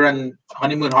 We were in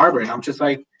Honeymoon Harbor, and I'm just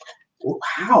like,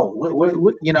 how?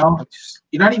 What? You're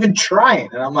not even trying.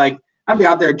 And I'm like, I'd be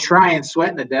out there trying,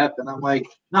 sweating to death, and I'm like,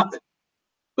 nothing.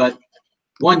 But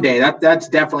one day, that's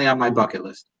definitely on my bucket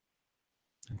list.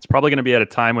 It's probably going to be at a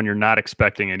time when you're not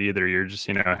expecting it either. You're just,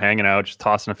 hanging out, just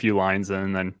tossing a few lines in,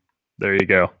 and then there you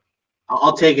go.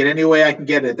 I'll take it any way I can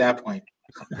get it at that point.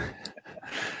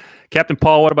 Captain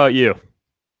Paul, what about you?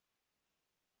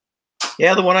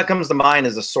 Yeah, the one that comes to mind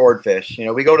is the swordfish.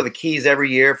 We go to the Keys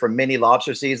every year for mini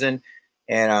lobster season,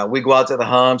 and we go out to the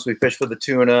humps. We fish for the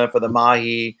tuna, for the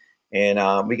mahi,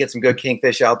 and we get some good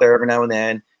kingfish out there every now and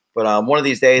then. But one of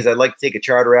these days, I'd like to take a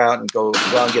charter out and go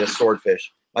out and get a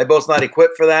swordfish. My boat's not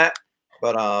equipped for that,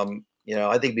 but I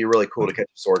think it'd be really cool to catch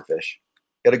a swordfish.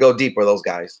 Got to go deep with those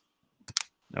guys.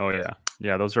 Oh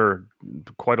yeah, those are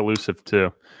quite elusive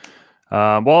too.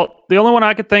 Well, the only one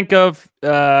I could think of,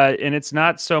 and it's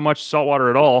not so much saltwater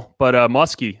at all, but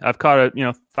muskie. I've caught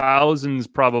thousands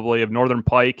probably of northern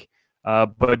pike,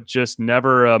 but just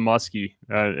never a muskie.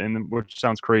 And which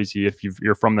sounds crazy if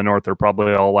you're from the north. They're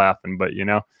probably all laughing, but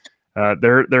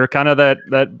they're kind of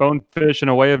that bonefish in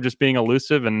a way of just being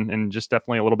elusive and just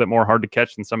definitely a little bit more hard to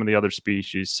catch than some of the other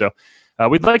species. So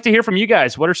we'd like to hear from you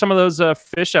guys. What are some of those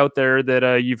fish out there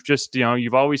that you've just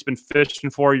you've always been fishing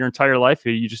for your entire life?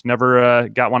 You just never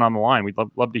got one on the line. We'd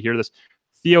love to hear this.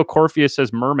 Theo Corpheus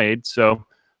says mermaid. So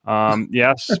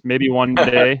yes, maybe one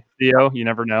day, Theo. You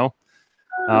never know.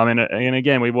 And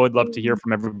again, we would love to hear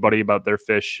from everybody about their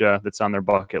fish that's on their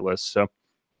bucket list. So.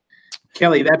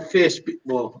 Kelly, that fish,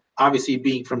 well, obviously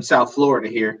being from South Florida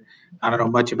here, I don't know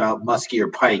much about muskie or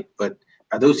pike, but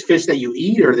are those fish that you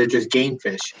eat or they're just game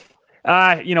fish?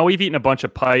 We've eaten a bunch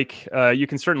of pike. You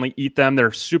can certainly eat them.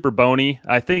 They're super bony.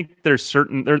 I think there's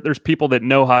there's people that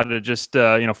know how to just,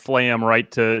 flay them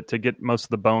right to get most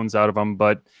of the bones out of them,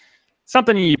 but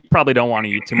something you probably don't want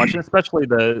to eat too much, and especially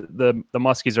the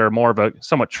muskies are more of a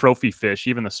somewhat trophy fish.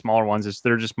 Even the smaller ones,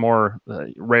 they're just more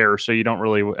rare, so you don't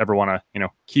really ever want to,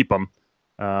 keep them.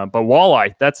 But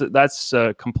walleye, that's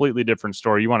a completely different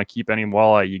story. You want to keep any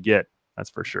walleye you get, that's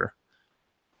for sure.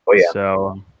 Oh yeah.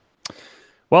 So,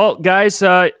 well, guys,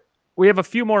 we have a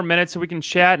few more minutes so we can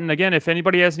chat. And again, if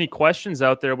anybody has any questions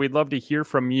out there, we'd love to hear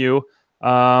from you.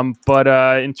 But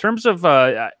in terms of,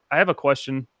 I have a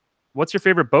question. What's your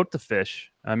favorite boat to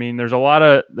fish? I mean, there's a lot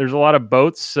of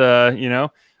boats. What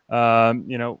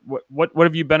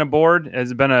have you been aboard?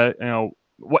 Has it been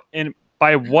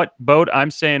by what boat? I'm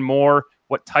saying more.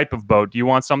 What type of boat? Do you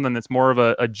want something that's more of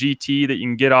a GT that you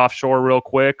can get offshore real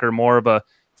quick, or more of a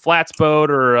flats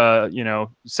boat, or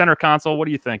center console? What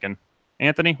are you thinking,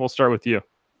 Anthony? We'll start with you.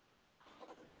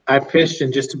 I fished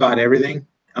in just about everything.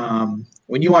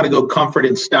 When you want to go comfort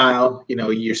and style,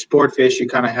 your sport fish, you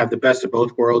kind of have the best of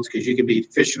both worlds because you can be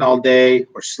fishing all day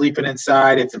or sleeping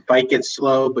inside if the bite gets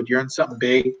slow, but you're in something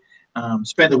big.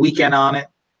 Spend the weekend on it.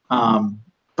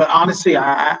 But honestly,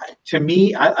 I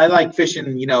like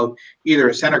fishing, either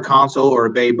a center console or a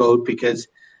bay boat, because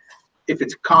if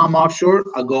it's calm offshore,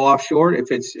 I'll go offshore.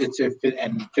 If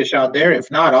and fish out there.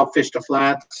 If not, I'll fish the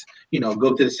flats.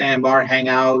 Go to the sandbar, hang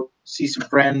out, see some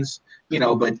friends.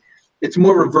 But it's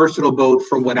more of a versatile boat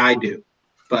for what I do.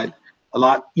 But a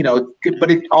lot,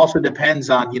 but it also depends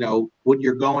on what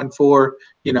you're going for.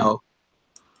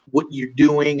 What you're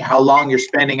doing, how long you're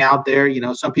spending out there.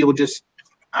 Some people just.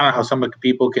 I don't know how some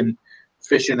people can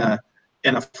fish in a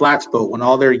flats boat when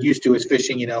all they're used to is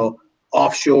fishing,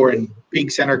 offshore in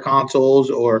big center consoles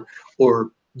or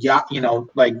yacht,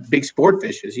 like big sport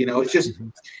fishes. It's just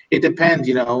it depends.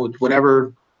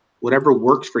 Whatever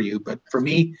works for you. But for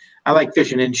me, I like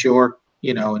fishing inshore.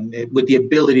 And with the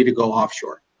ability to go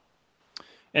offshore.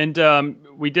 And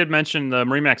we did mention the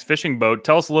MarineMax fishing boat.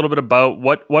 Tell us a little bit about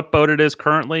what boat it is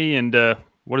currently, and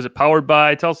what is it powered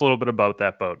by? Tell us a little bit about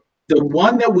that boat. The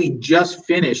one that we just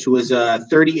finished was a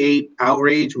 38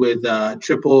 Outrage with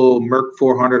triple Merc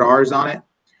 400Rs on it.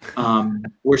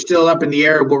 We're still up in the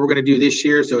air of what we're going to do this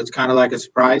year, so it's kind of like a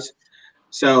surprise.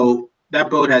 So that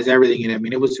boat has everything in it. I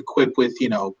mean, it was equipped with,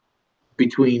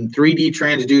 between 3D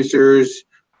transducers,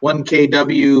 1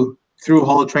 kW through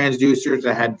hull transducers.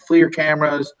 It had FLIR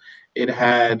cameras. It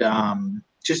had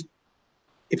just,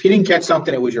 if you didn't catch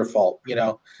something, it was your fault,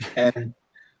 and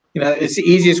it's the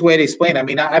easiest way to explain. I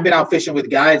mean, I've been out fishing with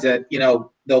guys that,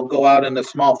 they'll go out in a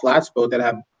small flats boat that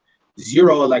have,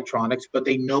 zero electronics, but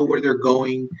they know where they're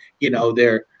going.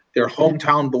 They're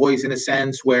hometown boys in a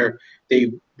sense, where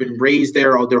they've been raised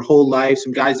there all their whole life.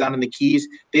 Some guys down in the Keys,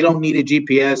 they don't need a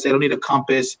GPS, they don't need a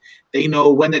compass. They know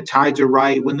when the tides are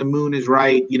right, when the moon is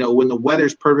right, when the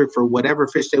weather's perfect for whatever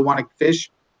fish they want to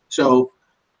fish. So,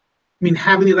 I mean,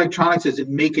 having the electronics it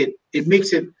makes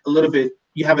it a little bit,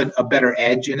 you have a better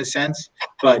edge in a sense.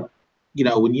 But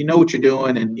when you know what you're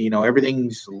doing and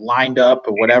everything's lined up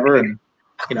or whatever, and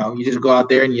you just go out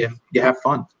there and you have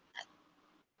fun.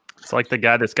 It's like the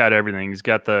guy that's got everything. He's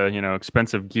got the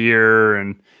expensive gear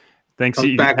and thinks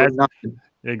he has,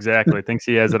 exactly thinks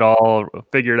he has it all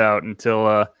figured out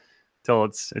until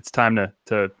it's time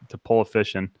to pull a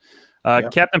fish in.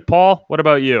 Captain Paul, what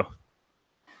about you?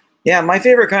 Yeah, my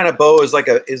favorite kind of bow is like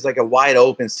a wide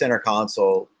open center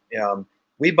console.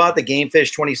 We bought the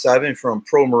Gamefish 27 from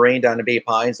Pro Marine down in Bay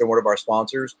Pines. They're one of our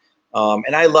sponsors,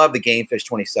 and I love the Gamefish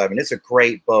 27. It's a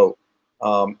great boat.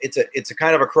 It's a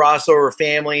kind of a crossover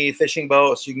family fishing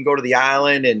boat, so you can go to the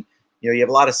island and you have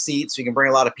a lot of seats, so you can bring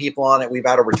a lot of people on it. We've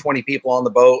had over 20 people on the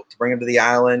boat to bring them to the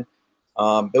island.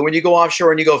 But when you go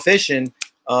offshore and you go fishing,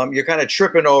 you're kind of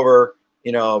tripping over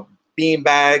bean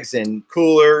bags and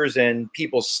coolers and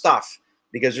people's stuff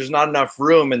because there's not enough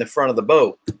room in the front of the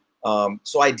boat.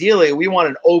 So ideally, we want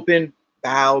an open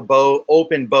bow boat,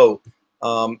 open boat.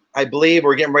 I believe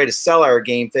we're getting ready to sell our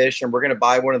Gamefish, and we're going to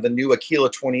buy one of the new Aquila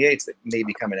 28s that may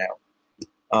be coming out.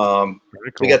 Cool.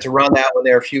 We got to run that one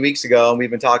there a few weeks ago, and we've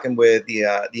been talking with the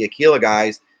Aquila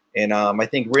guys, and I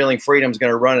think Reeling Freedom is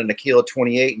going to run an Aquila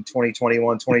 28 in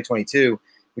 2021, 2022,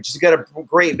 which has got a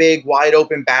great big wide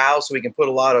open bow, so we can put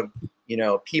a lot of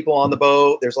people on the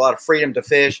boat. There's a lot of freedom to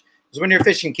fish. Because when you're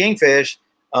fishing kingfish,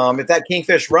 if that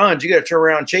kingfish runs, you got to turn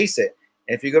around and chase it.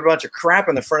 And if you got a bunch of crap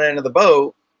in the front end of the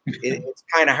boat, it's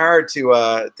kind of hard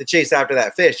to chase after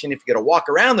that fish. And if you got to walk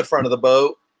around the front of the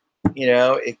boat,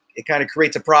 it kind of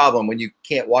creates a problem when you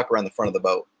can't walk around the front of the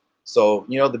boat. So,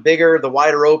 the bigger, the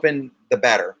wider open, the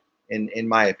better, in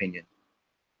my opinion.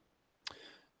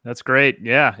 That's great.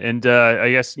 Yeah. And I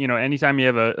guess, anytime you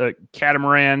have a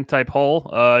catamaran type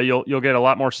hull, you'll get a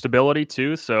lot more stability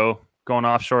too. So going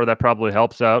offshore, that probably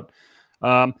helps out.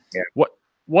 What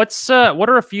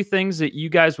are a few things that you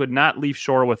guys would not leave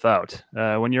shore without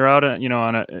when you're out,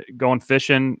 going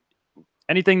fishing?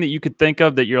 Anything that you could think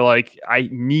of that you're like, I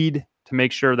need to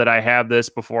make sure that I have this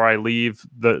before I leave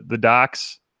the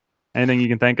docks? Anything you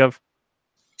can think of?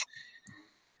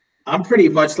 I'm pretty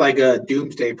much like a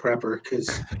doomsday prepper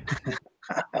because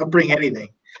I'll bring anything.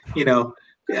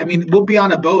 I mean, we'll be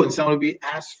on a boat and someone will be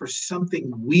asked for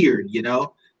something weird, and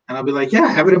I'll be like, yeah, I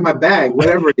have it in my bag,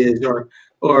 whatever it is,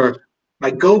 or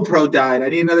my GoPro died. I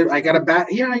need another. I got a bat.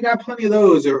 Yeah, I got plenty of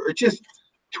those, or just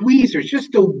tweezers,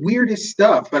 just the weirdest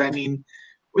stuff. But I mean,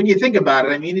 when you think about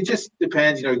it, I mean, it just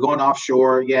depends. Going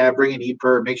offshore, yeah, bring an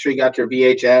EPIRB. Make sure you got your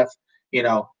VHF.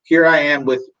 Here I am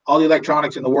with all the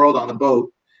electronics in the world on the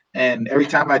boat. And every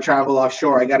time I travel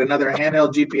offshore, I got another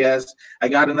handheld GPS. I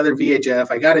got another VHF.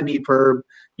 I got an EPIRB.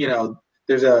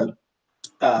 There's a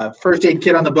first aid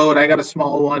kit on the boat. I got a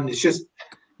small one. It's just,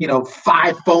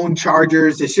 5 phone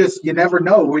chargers. It's just, you never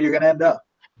know where you're going to end up,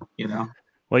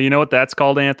 Well, you know what that's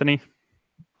called, Anthony?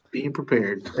 Being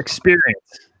prepared.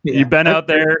 Experience. Yeah. You've been out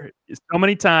there so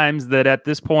many times that at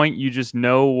this point you just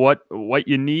know what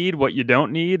you need, what you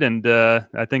don't need, and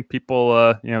I think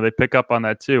people, they pick up on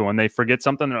that too. When they forget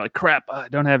something, they're like, "Crap, I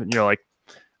don't have it." And you're like,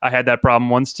 "I had that problem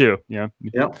once too." Yep.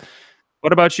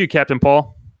 What about you, Captain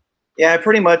Paul? Yeah,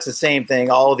 pretty much the same thing.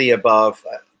 All of the above.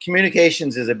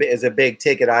 Communications is a big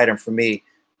ticket item for me.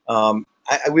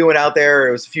 We went out there.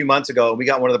 It was a few months ago. We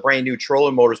got one of the brand new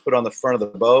trolling motors put on the front of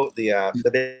the boat,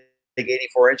 the big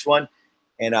 84-inch one.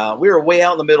 And we were way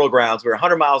out in the middle grounds. We were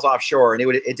 100 miles offshore, and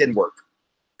it didn't work.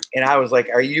 And I was like,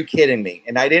 "Are you kidding me?"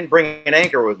 And I didn't bring an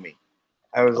anchor with me.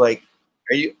 I was like,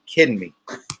 "Are you kidding me?"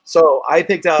 So I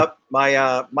picked up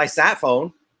my sat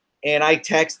phone, and I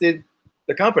texted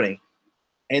the company,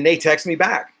 and they texted me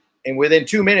back. And within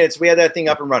 2 minutes, we had that thing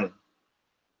up and running.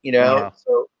 Wow.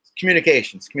 So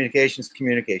communications. Got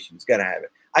to have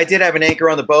it. I did have an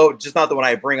anchor on the boat, just not the one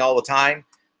I bring all the time.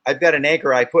 I've got an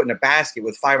anchor I put in a basket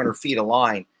with 500 feet of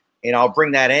line, and I'll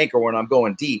bring that anchor when I'm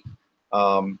going deep.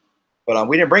 But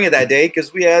we didn't bring it that day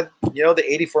because we had, the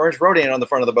 84-inch Rodan on the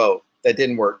front of the boat. That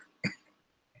didn't work.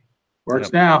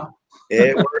 Works now.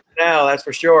 It works now, that's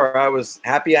for sure. I was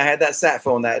happy I had that sat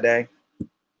phone that day.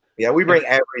 Yeah, we bring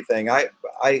everything. I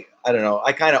don't know.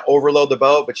 I kind of overload the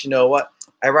boat, but you know what?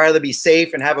 I'd rather be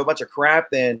safe and have a bunch of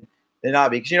crap than not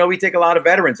be. Because, we take a lot of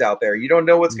veterans out there. You don't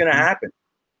know what's going to happen.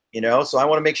 So I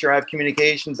want to make sure I have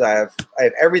communications. I have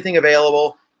everything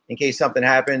available. in case something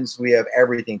happens, we have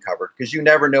everything covered because you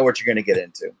never know what you're going to get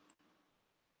into.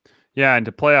 Yeah, and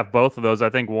to play off both of those, I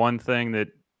think one thing that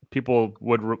people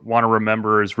would want to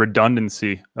remember is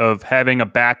redundancy of having a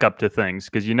backup to things,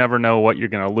 because you never know what you're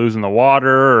going to lose in the water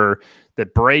or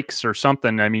that breaks or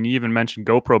something. I mean, you even mentioned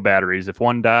GoPro batteries. If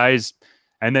one dies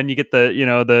and then you get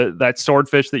that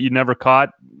swordfish that you never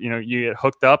caught, you get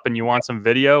hooked up and you want some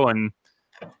video and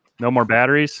no more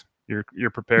batteries, you're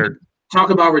prepared. Talk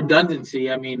about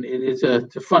redundancy. I mean, it's a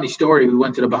funny story. We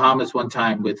went to the Bahamas one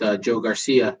time with Joe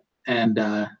Garcia, and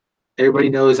everybody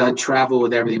knows I travel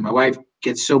with everything. My wife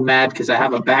gets so mad because I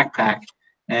have a backpack,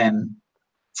 and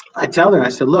I tell her, I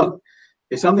said, look,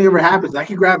 if something ever happens, I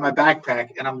can grab my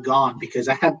backpack and I'm gone because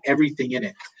I have everything in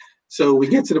it. So we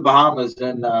get to the Bahamas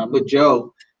and with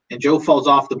Joe, and Joe falls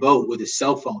off the boat with his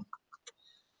cell phone.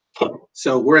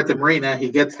 So we're at the marina.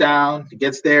 He gets down, he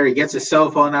gets there, he gets his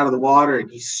cell phone out of the water, and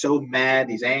he's so mad,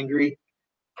 he's angry.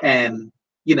 And,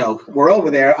 we're over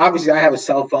there. Obviously, I have a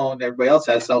cell phone. Everybody else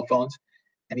has cell phones.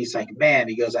 And he's like, man,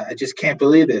 he goes, I just can't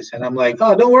believe this. And I'm like,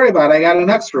 oh, don't worry about it. I got an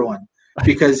extra one.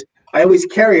 Because I always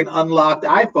carry an unlocked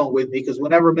iPhone with me, because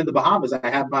whenever I'm in the Bahamas, I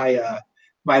have my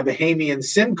my Bahamian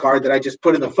SIM card that I just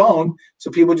put in the phone. So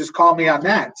people just call me on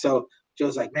that. So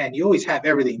Joe's like, man, you always have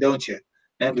everything, don't you?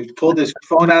 And we pulled this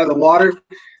phone out of the water,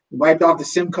 wiped off the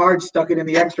SIM card, stuck it in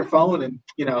the extra phone. And,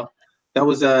 that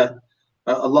was a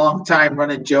long time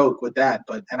running joke with that.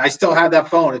 And I still have that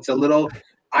phone. It's a little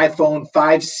iPhone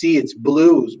 5C. It's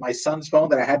blue. It's my son's phone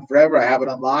that I had forever. I have it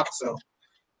unlocked. So,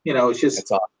 it's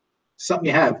just awesome. Something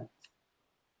you have.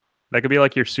 That could be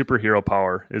like your superhero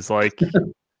power is like,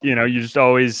 you just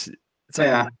always, it's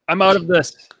like, I'm out of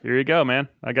this. Here you go, man.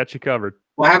 I got you covered.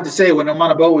 Well, I have to say, when I'm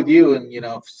on a boat with you and,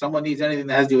 if someone needs anything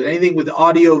that has to do with anything with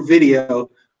audio, video,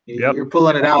 you're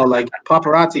pulling it out. Like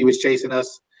paparazzi was chasing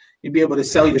us. You'd be able to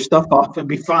sell your stuff off and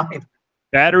be fine.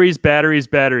 Batteries.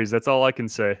 That's all I can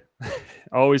say.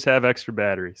 Always have extra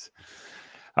batteries.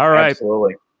 All right.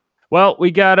 Absolutely. Well,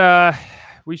 we got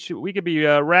we could be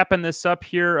wrapping this up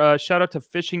here. Shout out to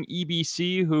Fishing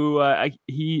EBC, who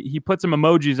he put some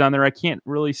emojis on there. I can't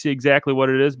really see exactly what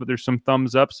it is, but there's some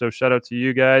thumbs up. So shout out to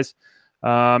you guys.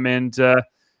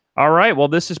 All right. Well,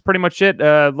 this is pretty much it.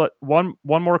 One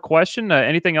more question.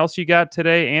 Anything else you got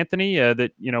today, Anthony?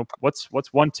 That what's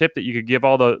one tip that you could give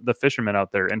all the fishermen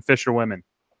out there and fisherwomen?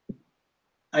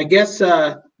 I guess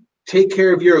take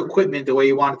care of your equipment the way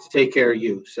you want it to take care of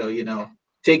you. So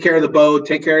take care of the boat,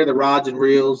 take care of the rods and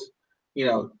reels.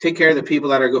 Take care of the people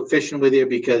that are go fishing with you,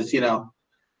 because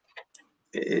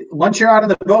once you're out on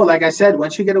the boat, like I said,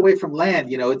 once you get away from land,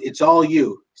 it's all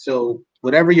you. So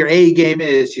whatever your A game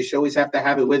is, you should always have to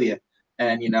have it with you.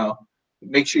 And,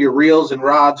 make sure your reels and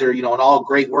rods are, in all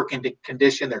great working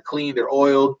condition. They're clean, they're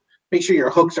oiled. Make sure your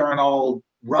hooks aren't all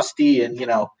rusty and, you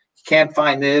can't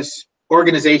find this.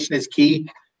 Organization is key,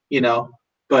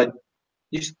 but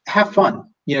you just have fun.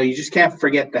 You just can't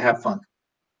forget to have fun.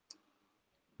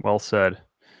 Well said.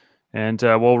 And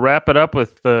we'll wrap it up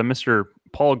with Mr.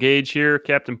 Paul Gage here.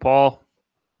 Captain Paul,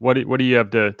 what do you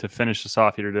have to finish this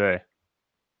off here today?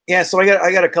 Yeah, so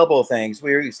I got a couple of things.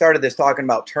 We started this talking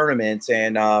about tournaments,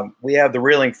 and we have the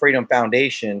Reeling Freedom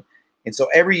Foundation. And so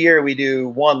every year we do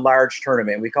one large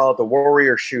tournament. We call it the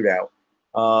Warrior Shootout.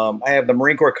 I have the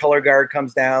Marine Corps Color Guard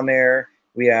comes down there.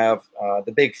 We have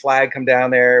the Big Flag come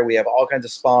down there. We have all kinds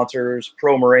of sponsors,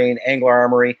 Pro Marine, Angler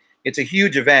Armory. It's a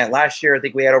huge event. Last year, I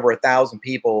think we had over 1,000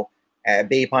 people at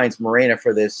Bay Pines Marina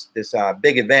for this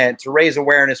big event to raise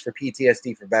awareness for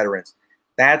PTSD for veterans.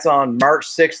 That's on March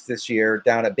 6th this year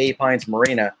down at Bay Pines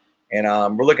Marina, and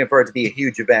we're looking for it to be a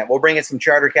huge event. We'll bring in some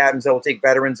charter captains that will take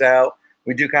veterans out.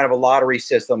 We do kind of a lottery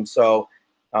system, so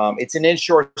it's an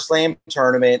inshore slam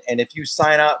tournament, and if you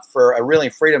sign up for a Reeling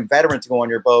Freedom veteran to go on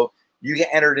your boat, you get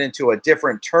entered into a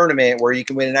different tournament where you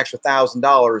can win an extra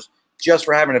 $1,000 just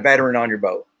for having a veteran on your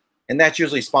boat, and that's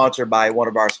usually sponsored by one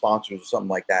of our sponsors or something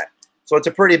like that. So it's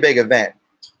a pretty big event.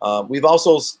 We've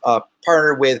also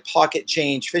partnered with Pocket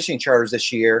Change Fishing Charters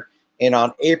this year, and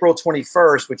on April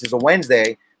 21st, which is a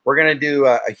Wednesday, we're going to do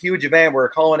a huge event. We're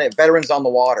calling it Veterans on the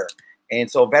Water, and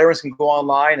so veterans can go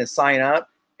online and sign up,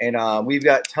 and we've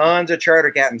got tons of charter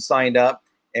captains signed up,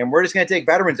 and we're just going to take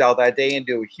veterans out that day and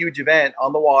do a huge event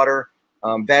on the water.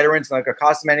 Veterans, not going to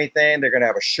cost them anything. They're going to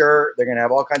have a shirt. They're going to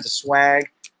have all kinds of swag.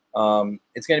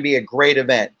 It's going to be a great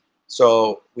event.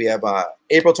 So we have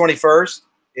April 21st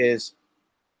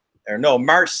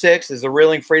March 6th is the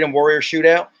Reeling Freedom Warrior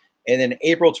Shootout. And then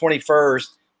April 21st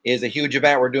is a huge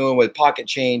event we're doing with Pocket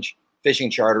Change Fishing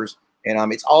Charters.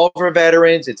 And it's all for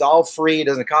veterans. It's all free. It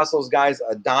doesn't cost those guys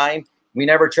a dime. We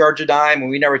never charge a dime, and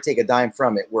we never take a dime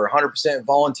from it. We're 100%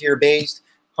 volunteer-based,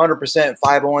 100%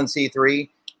 501c3.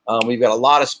 We've got a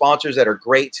lot of sponsors that are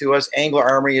great to us. Angler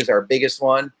Armory is our biggest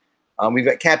one. We've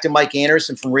got Captain Mike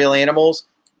Anderson from Real Animals,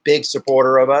 big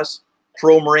supporter of us.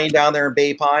 Pro Marine down there in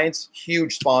Bay Pines,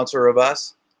 huge sponsor of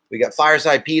us. We got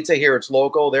Fireside Pizza here. It's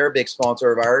local. They're a big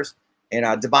sponsor of ours.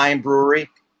 And Divine Brewery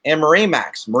and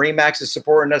MarineMax. MarineMax is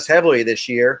supporting us heavily this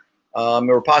year.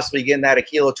 We're possibly getting that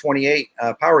Aquila 28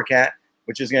 Power Cat,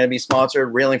 which is going to be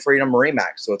sponsored Reeling Freedom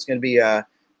MarineMax. So it's going to be a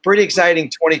pretty exciting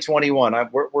 2021.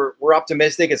 We're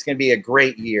optimistic. It's going to be a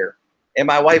great year. And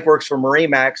my wife works for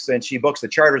MarineMax, and she books the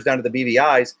charters down to the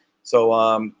BVIs. So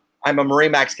I'm a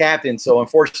MarineMax captain. So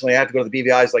unfortunately, I have to go to the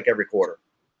BVIs like every quarter.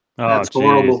 Oh, That's geez.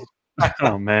 horrible.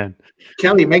 Oh, man.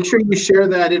 Kelly, make sure you share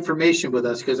that information with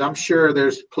us, because I'm sure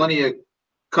there's plenty of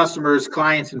customers,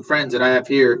 clients, and friends that I have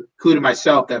here, including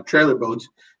myself, that have trailer boats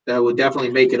that would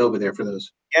definitely make it over there for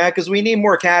those. Yeah, because we need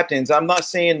more captains. I'm not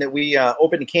saying that we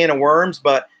opened a can of worms,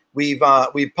 but we've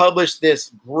published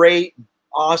this great,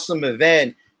 awesome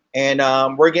event, and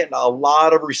we're getting a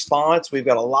lot of response. We've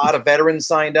got a lot of veterans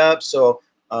signed up, so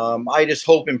I just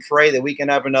hope and pray that we can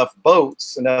have enough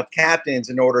boats, enough captains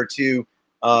in order to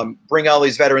bring all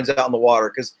these veterans out on the water.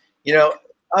 Because, you know,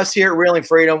 us here at Reeling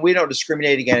Freedom, we don't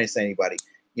discriminate against anybody.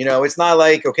 You know, it's not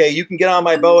like, okay, you can get on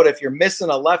my boat if you're missing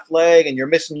a left leg and you're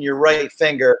missing your right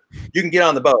finger, you can get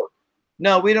on the boat.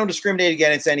 No, we don't discriminate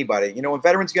against anybody. You know, when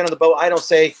veterans get on the boat, I don't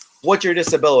say, what's your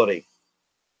disability?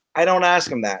 I don't ask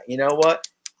them that. You know what?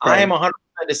 Right. I am 100%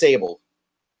 disabled.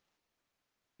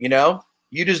 You know,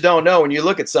 you just don't know when you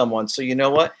look at someone. So you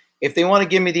know what? If they want to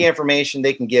give me the information,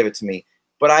 they can give it to me.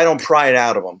 But I don't pry it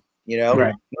out of them. You know,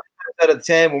 Right. 9 out of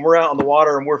 10, when we're out on the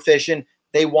water and we're fishing,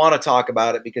 they want to talk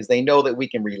about it because they know that we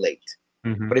can relate.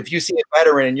 Mm-hmm. But if you see a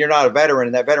veteran and you're not a veteran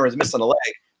and that veteran is missing a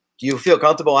leg, do you feel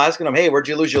comfortable asking them, hey, where'd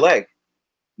you lose your leg?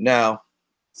 No,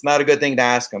 it's not a good thing to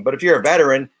ask them. But if you're a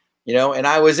veteran, you know, and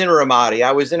I was in Ramadi,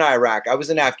 I was in Iraq, I was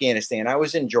in Afghanistan, I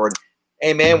was in Jordan.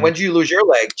 Hey, man, when did you lose your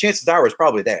leg? Chances are it's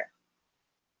probably there.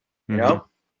 You know?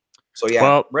 So, yeah,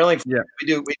 Well, really, yeah. we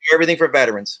do everything for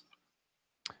veterans.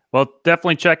 Well,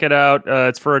 definitely check it out.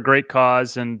 It's for a great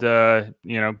cause, and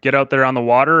you know, get out there on the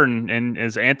water. And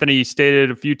as Anthony stated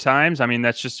a few times, I mean,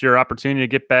 that's just your opportunity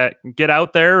to get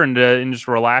out there and just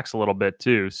relax a little bit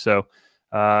too. So,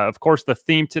 of course, the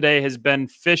theme today has been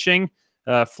fishing,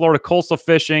 Florida coastal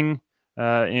fishing,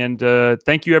 and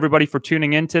thank you everybody for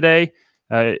tuning in today.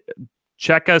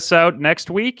 Check us out next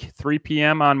week, 3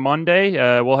 p.m. on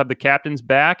Monday. We'll have the captains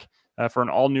back for an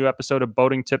all-new episode of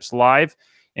Boating Tips Live.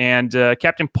 And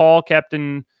Captain Paul,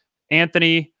 Captain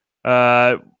Anthony,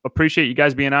 appreciate you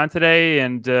guys being on today,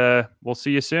 and we'll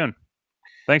see you soon.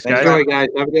 Thanks, guys. Enjoy, guys.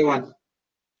 Have a good one.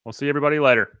 We'll see everybody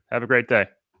later. Have a great day.